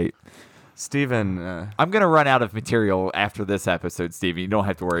 Ting tight. Steven. I'm going to run out of material after this episode, Stevie. You don't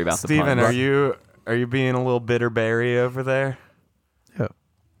have to worry about the Steven, puns. are you being a little bitterberry over there? Yeah.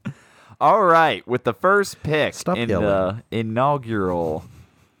 All right. With the first pick Stop in yelling. the inaugural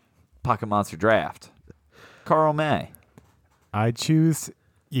Pocket Monster Draft, Carl May. I choose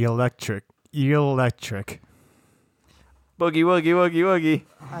electric. Electric. Boogie, woogie, woogie, woogie.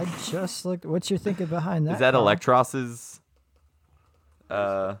 I just looked. What you're thinking behind that? Is that Carl? Electros's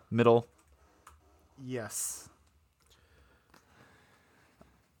middle? Yes.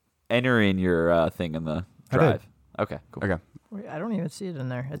 Enter in your thing in the I did. drive. Okay, cool. Okay. Wait, I don't even see it in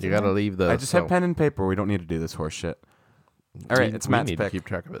there. It's You in got to there? leave the. I just have pen and paper. We don't need to do this horse shit. All right, it's we Matt's need pick. to keep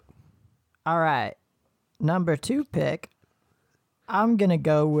track of it. All right. Number 2 pick. I'm gonna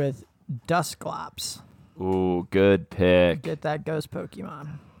go with Dusclops. Ooh, good pick. Get that ghost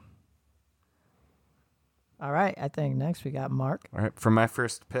Pokemon. All right. I think next we got Mark. All right, for my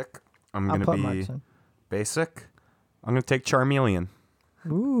first pick, I'm I'll going put to be Mark's in. basic. I'm going to take Charmeleon.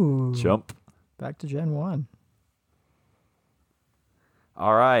 Ooh. Jump. Back to Gen 1.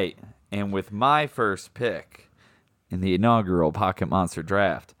 All right. And with my first pick in the inaugural Pocket Monster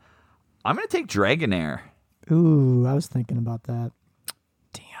Draft, I'm going to take Dragonair. Ooh, I was thinking about that.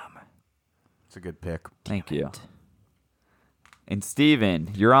 Damn. It's a good pick. Thank you. And Steven,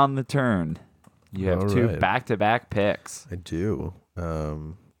 you're on the turn. You have All 2 right. back-to-back picks. I do.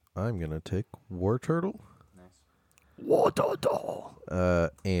 I'm going to take War Turtle.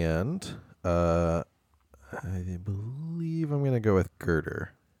 And I believe I'm going to go with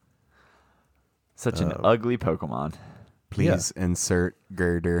Girder. Such an ugly Pokemon. Please insert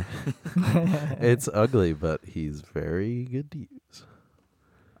Girder. It's ugly, but he's very good to use.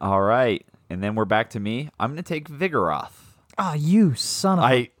 All right. And then we're back to me. I'm going to take Vigoroth. Oh, you son of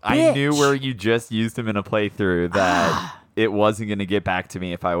a I knew bitch. where you just used him in a playthrough that it wasn't going to get back to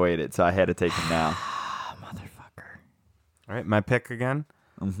me if I waited, so I had to take him now. Motherfucker. All right, my pick again.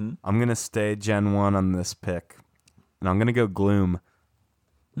 Mm-hmm. I'm going to stay Gen 1 on this pick. And I'm going to go Gloom.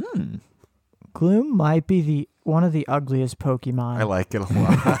 Gloom might be one of the ugliest Pokemon. I like it a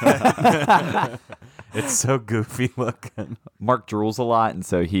lot. It's so goofy looking. Mark drools a lot, and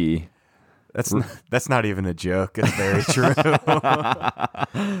so he... That's not even a joke. It's very true.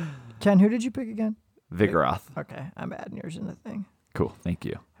 Ken, who did you pick again? Vigoroth. Okay, I'm adding yours in the thing. Cool. Thank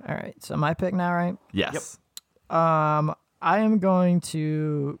you. All right, so my pick now, right? Yes. I am going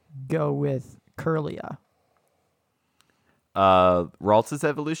to go with Curlia. Ralts's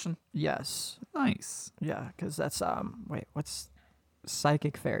evolution? Yes. Nice. Yeah, because that's wait, what's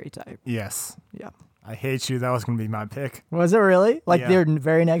psychic fairy type? Yes. Yeah. I hate you. That was going to be my pick. Was it really? Like Yeah. their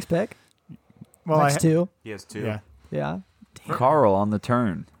very next pick? Well, Next 2? He has 2. Yeah. Yeah. Carl on the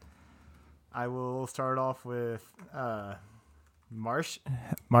turn. I will start off with Marsh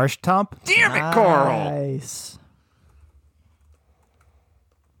Tomp. Damn it, Carl! Nice.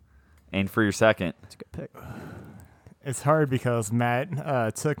 And for your second. That's a good pick. It's hard because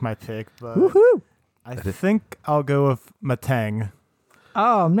Matt took my pick, but Woohoo! I think I'll go with Matang.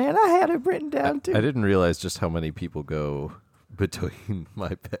 Oh man, I had it written down too. I didn't realize just how many people go between my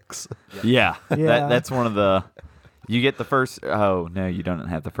picks. Yeah. Yeah. That's one of the... You get the first... Oh, no, you don't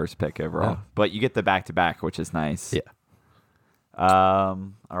have the first pick overall. No. But you get the back-to-back, which is nice. Yeah. All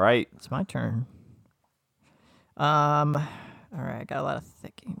right. It's my turn. All right, I got a lot of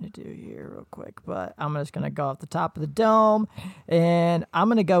thinking to do here real quick, but I'm just gonna go off the top of the dome, and I'm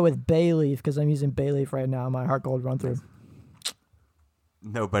gonna go with Bayleaf because I'm using Bayleaf right now. My Heart Gold run through.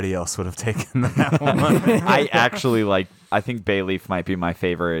 Nobody else would have taken that one. I actually like... I think Bayleaf might be my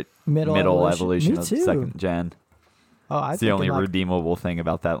favorite Middle evolution Me of too. second gen. Oh, I It's the think only like, redeemable thing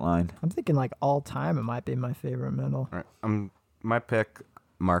about that line. I'm thinking like all time, it might be my favorite middle. All right, my pick,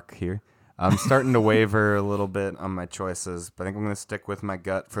 Mark here. I'm starting to waver a little bit on my choices, but I think I'm going to stick with my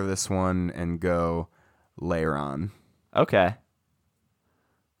gut for this one and go Lairon. Okay.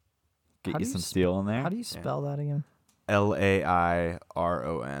 Get How you do you some sp- steel in there. How do you spell that again?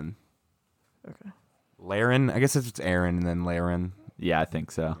 Lairon. Okay. Laren. I guess it's Aaron and then Laren. Yeah, I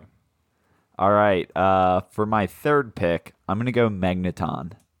think so. All right. For my third pick, I'm gonna go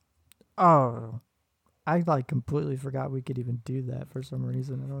Magneton. Oh, I like completely forgot we could even do that for some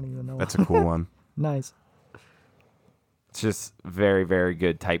reason. I don't even know. That's a cool one. Nice. It's just very, very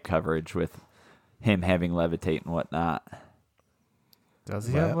good type coverage with him having levitate and whatnot. Does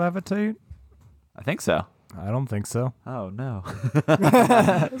he have levitate? I think so. I don't think so. Oh no.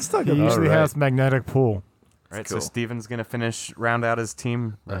 He usually right. has magnetic pull. All right, cool. so Steven's gonna round out his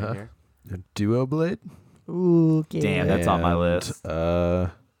team right Uh-huh. here. Duo Blade. Ooh, yeah. Damn, that's on my And, list.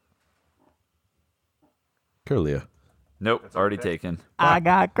 Curlia. Nope, already taken. I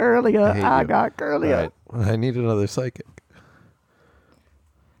got Curlia. I hate I you. got Curlia. Right. I need another psychic.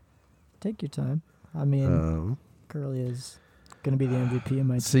 Take your time. I mean, Curlia is gonna be the MVP of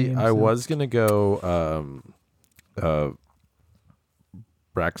my See, team. I so- was gonna go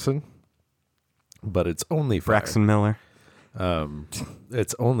Braxton, but it's only fire. Braxton Miller.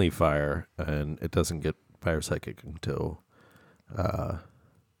 It's only fire, and it doesn't get fire psychic until The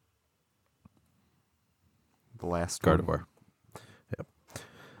last one. Gardevoir. Yep.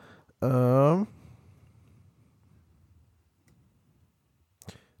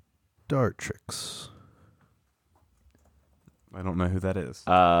 Dartrix. I don't know who that is.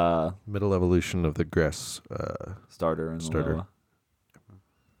 Middle evolution of the grass. Starter and Starter. Alola.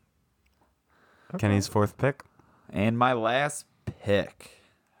 Kenny's fourth pick. And my last pick.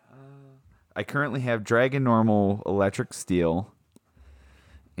 I currently have Dragon Normal Electric Steel.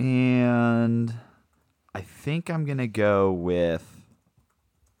 And I think I'm going to go with...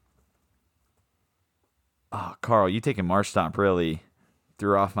 Oh, Carl, you taking Marsh Stomp really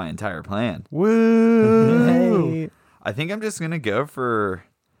threw off my entire plan. Hey. I think I'm just going to go for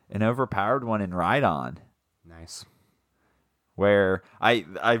an overpowered one in Rhydon. Nice. Where I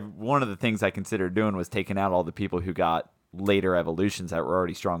one of the things I considered doing was taking out all the people who got later evolutions that were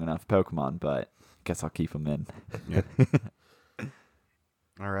already strong enough Pokemon, but guess I'll keep them in.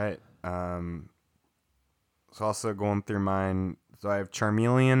 All right. So also going through mine. So I have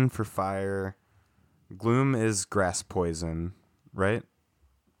Charmeleon for fire. Gloom is grass poison, right?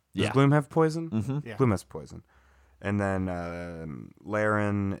 Does Yeah. Gloom have poison? Mm-hmm. Yeah. Gloom has poison. And then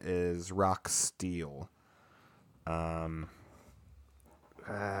Laren is rock steel.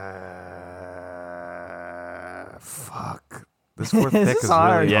 Fuck. This fourth This pick is is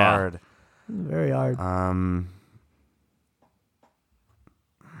hard. really Yeah. hard. Very hard.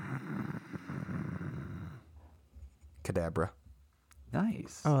 Kadabra.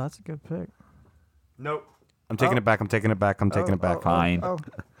 Nice. Oh, that's a good pick. Nope. I'm taking it back. I'm taking it back. I'm taking it back. Fine.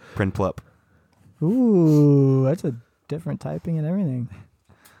 Prinplup. Ooh, that's a different typing and everything.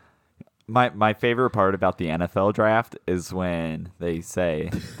 My favorite part about the NFL draft is when they say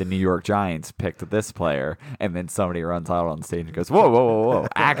the New York Giants picked this player, and then somebody runs out on stage and goes, "Whoa, whoa, whoa, whoa!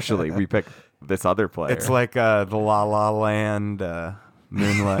 Actually, we picked this other player." It's like the La La Land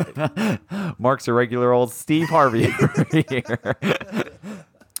Moonlight. Mark's a regular old Steve Harvey over here.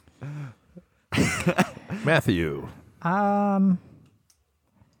 Matthew. I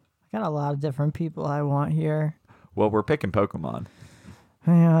got a lot of different people I want here. Well, we're picking Pokemon.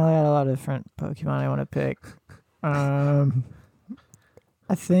 Yeah, I got a lot of different Pokemon I want to pick. I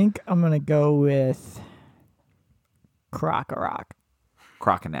think I'm gonna go with Krokorok.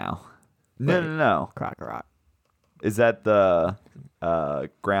 Crocodile. No. Krokorok. Is that the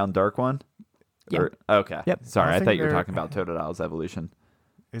ground dark one? Yeah. Okay. Yep. Sorry, I I think thought you were they're- talking about Totodile's evolution.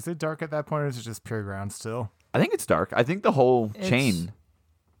 Is it dark at that point, or is it just pure ground still? I think it's dark. I think the whole It's- chain.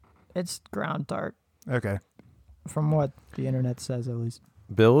 It's ground dark, Okay. from what the internet says at least.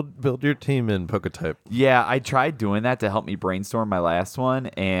 Build your team in Poketype. Yeah, I tried doing that to help me brainstorm my last one,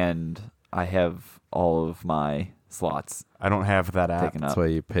 and I have all of my slots I don't have that app. taken That's up. why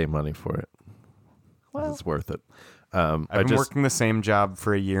you pay money for it. Well, It's worth it. I've been working the same job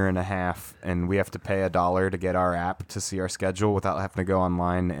for a year and a half, and we have to pay $1 to get our app to see our schedule without having to go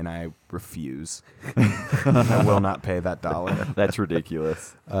online, and I refuse. I will not pay that $1. That's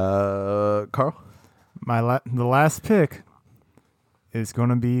ridiculous. Carl. The last pick is going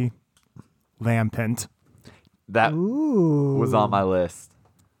to be Lampent. That ooh. was on my list.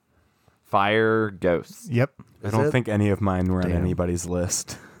 Fire Ghosts. Yep. I Is don't it? think any of mine were on Damn. anybody's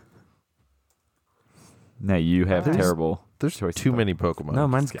list. No, you have There's- terrible. There's choices. too many Pokemon. No,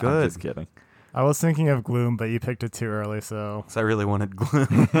 mine's I'm good. just kidding. I was thinking of Gloom, but you picked it too early, so So I really wanted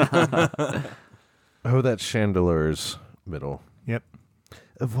Gloom. Oh, that's Chandeler's middle. yep.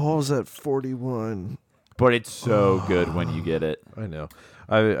 Evolves at 41. but it's so good when you get it. I know.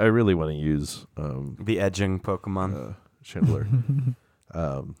 I really want to use The edging Pokemon. Chandler.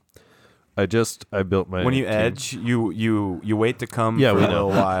 I built my When you team. edge, you wait to come Yeah, for we a know.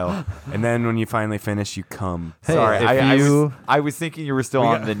 little while, and then when you finally finish, you come. Hey, Sorry, if I was thinking you were still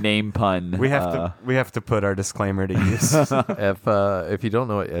on the name pun. We have to put our disclaimer to use. if you don't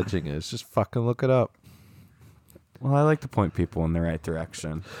know what edging is, just fucking look it up. Well, I like to point people in the right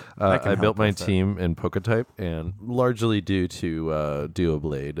direction. That can I built help my with it. team in Poketype, and largely due to Duo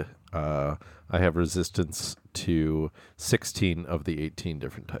Blade, I have resistance to 16 of the 18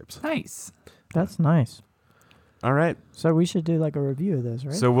 different types. Nice. That's nice. All right, So we should do like a review of this,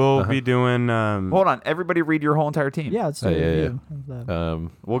 right? so we'll be doing. Hold on, everybody, read your whole entire team. yeah, let's do a yeah, review of that.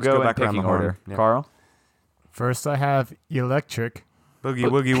 we'll Let's go, go in back around picking the horn. order. Yeah. Carl. First, I have Electric, Boogie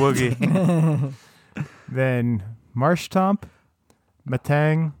woogie woogie. then Marshtomp,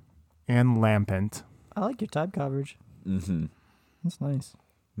 Matang, and Lampent. I like your type coverage. Mm-hmm. That's nice.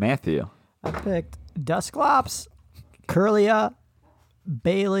 Matthew. I picked Dusclops, Curlia,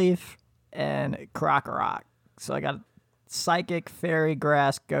 Bayleaf, and Krokorok. So I got Psychic, Fairy,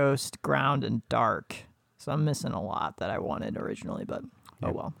 Grass, Ghost, Ground, and Dark. So I'm missing a lot that I wanted originally, but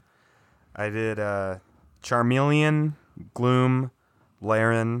oh well. I did Charmeleon, Gloom,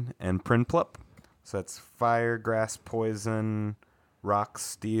 Laren, and Prinplup. So that's fire, grass, poison, rock,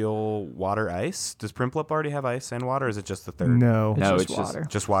 steel, water, ice. Does Prinplup already have ice and water, or is it just the third? No. No, just it's just- water.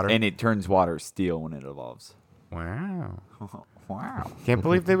 Just water? And it turns water steel when it evolves. Wow. Wow. Can't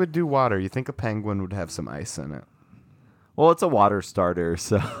believe they would do water. You think a penguin would have some ice in it. Well, it's a water starter,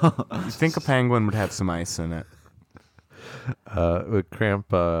 so You think a penguin would have some ice in it. With Cramp,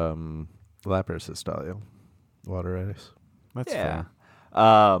 Lapras Histolio, Water Ice. That's yeah.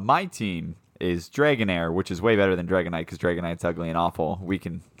 fair. My team is Dragonair, which is way better than Dragonite because Dragonite's ugly and awful. We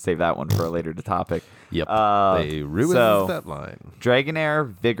can save that one for a later topic. Yep. Uh, They ruined so- that line.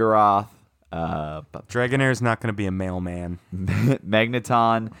 Dragonair, Vigoroth, Dragonair is not going to be a mailman.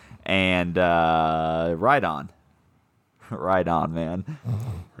 Magneton, and Rhydon. Rhydon, man.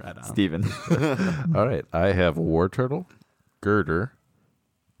 Right on. Steven. All right. I have War Turtle, Girder,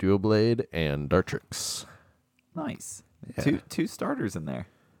 Dual Blade, and Dartrix. Nice. Yeah. Two starters in there.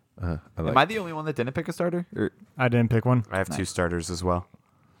 I Am like I the only one that didn't pick a starter? Or I didn't pick one. I have two Nice. starters as well.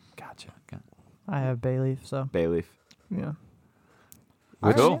 Gotcha. I have Bayleaf, so Bayleaf. yeah.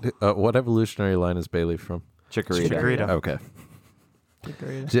 Which, Cool. what evolutionary line is Bayleaf from? Chikorita. Chikorita. Okay.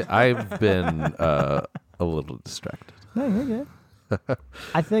 Great. I've been a little distracted. No, you're good.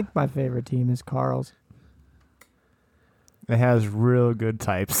 I think my favorite team is Carl's. It has real good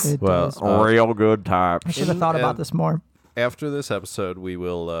types. It Well, does. Real good type. I should have thought about this more. After this episode, we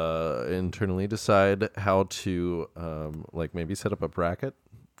will internally decide how to like maybe set up a bracket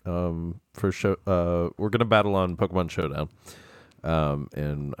for show. We're gonna battle on Pokemon Showdown,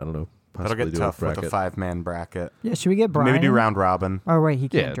 and I don't know. That'll Possibly get do tough a with a bracket. 5-man bracket. Yeah, should we get Brian? Maybe do in? round robin. Oh, wait, he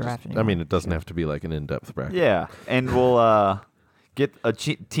Yeah, can't draft just, anymore. I mean, it doesn't have to be like an in-depth bracket. Yeah, and we'll get a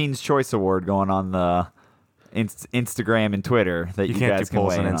Teen's Choice Award going on the Instagram and Twitter that You you, can't guys do can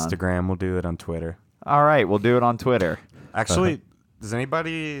polls weigh on in Instagram. We'll do it on Twitter. All right, we'll do it on Twitter. Actually, does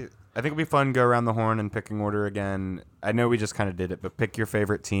anybody... I think it'd be fun go around the horn and picking order again. I know we just kind of did it, but pick your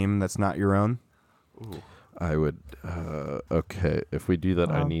favorite team that's not your own. I would. Okay, if we do that,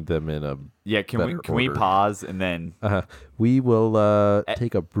 I need them in a. Yeah, can we Better order. pause and then We will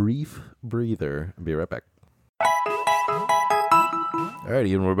take a brief breather and be right back.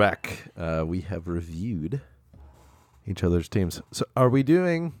 Alrighty, and we're back. We have reviewed each other's teams. So, are we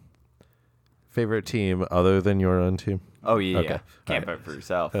doing favorite team other than your own team? Oh yeah, Okay. can't vote for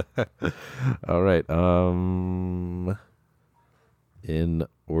yourself. All right. In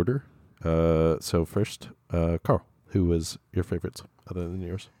order. So first, Carl, who was your favorites other than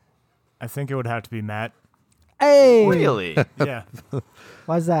yours? I think it would have to be Matt. Hey! Really? Yeah.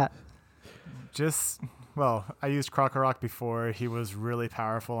 Why's that? Just, well, I used Krokorok before. He was really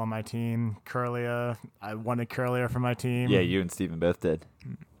powerful on my team. Curlia, I wanted Curlia for my team. Yeah, you and Steven both did.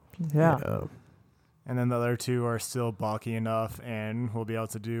 Yeah. And then the other two are still bulky enough and we'll be able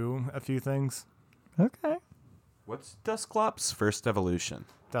to do a few things. Okay. What's Dusclops' first evolution?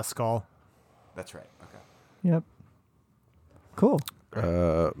 Duskull. That's right. Okay. Yep. Cool.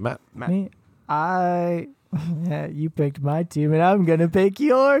 Matt. Me, yeah, you picked my team, and I'm gonna pick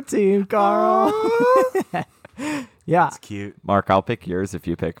your team, Carl. Yeah. It's cute. Mark, I'll pick yours if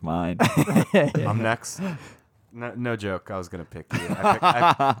you pick mine. I'm next. No joke. I was gonna pick you.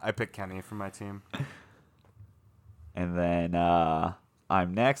 I picked Kenny for my team. And then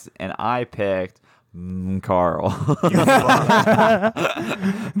I'm next, and I picked Carl.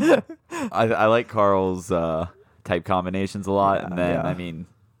 I like Carl's type combinations a lot, and then I mean,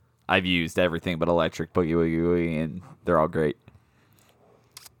 I've used everything but electric boogie woogie woogie, and they're all great.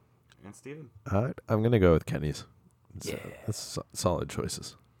 And Steven? I'm going to go with Kenny's. That's solid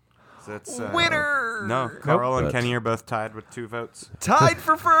choices. So that's, Winner! No, Carl and But- Kenny are both tied with 2 votes. Tied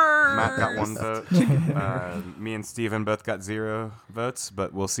for first. Matt got 1 vote. Me and Steven both got 0 votes,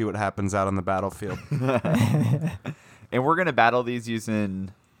 but we'll see what happens out on the battlefield. And we're gonna battle these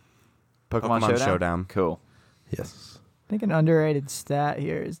using Pokemon Showdown. Cool. Yes. I think an underrated stat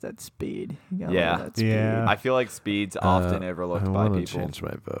here is that speed. You gotta Yeah. love that speed. Yeah. I feel like speed's often overlooked I by wanna people. change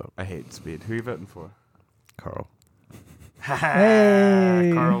my vote. I hate speed. Who are you voting for? Carl.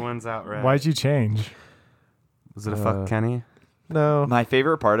 Hey. Carl wins outright. Why'd you change? Was it a fuck Kenny? No. My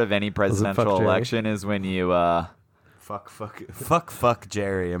favorite part of any fuck presidential Jerry? election is when you, Fuck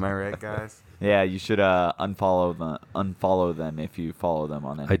Jerry. Am I right, guys? you should unfollow them if you follow them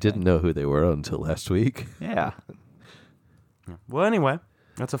on anything. I didn't know who they were until last week. Yeah. Well, anyway,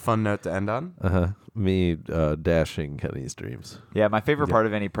 that's a fun note to end on. Me dashing Kenny's dreams. Yeah, my favorite Yeah. part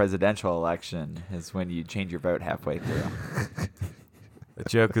of any presidential election is when you change your vote halfway through. The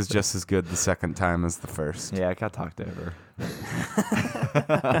joke is just as good the second time as the first. Yeah, I got talked over.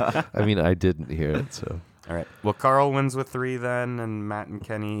 I mean, I didn't hear it, so. All right. Well, Carl wins with 3 then, and Matt and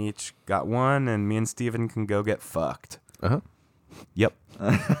Kenny each got 1, and me and Steven can go get fucked. Uh-huh. Yep.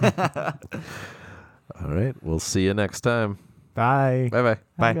 All right. We'll see you next time. Bye. Bye-bye.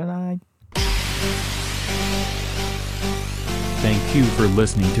 Bye. Good night. Thank you for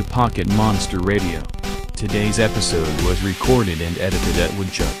listening to Pocket Monster Radio. Today's episode was recorded and edited at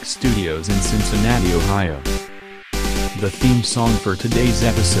Woodchuck Studios in Cincinnati, Ohio. The theme song for today's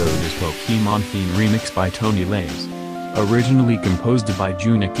episode is Pokemon Theme Remix by Tony Lays. Originally composed by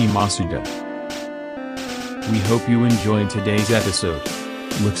Junichi Masuda. We hope you enjoyed today's episode.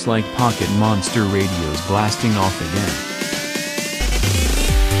 Looks like Pocket Monster Radio's blasting off again.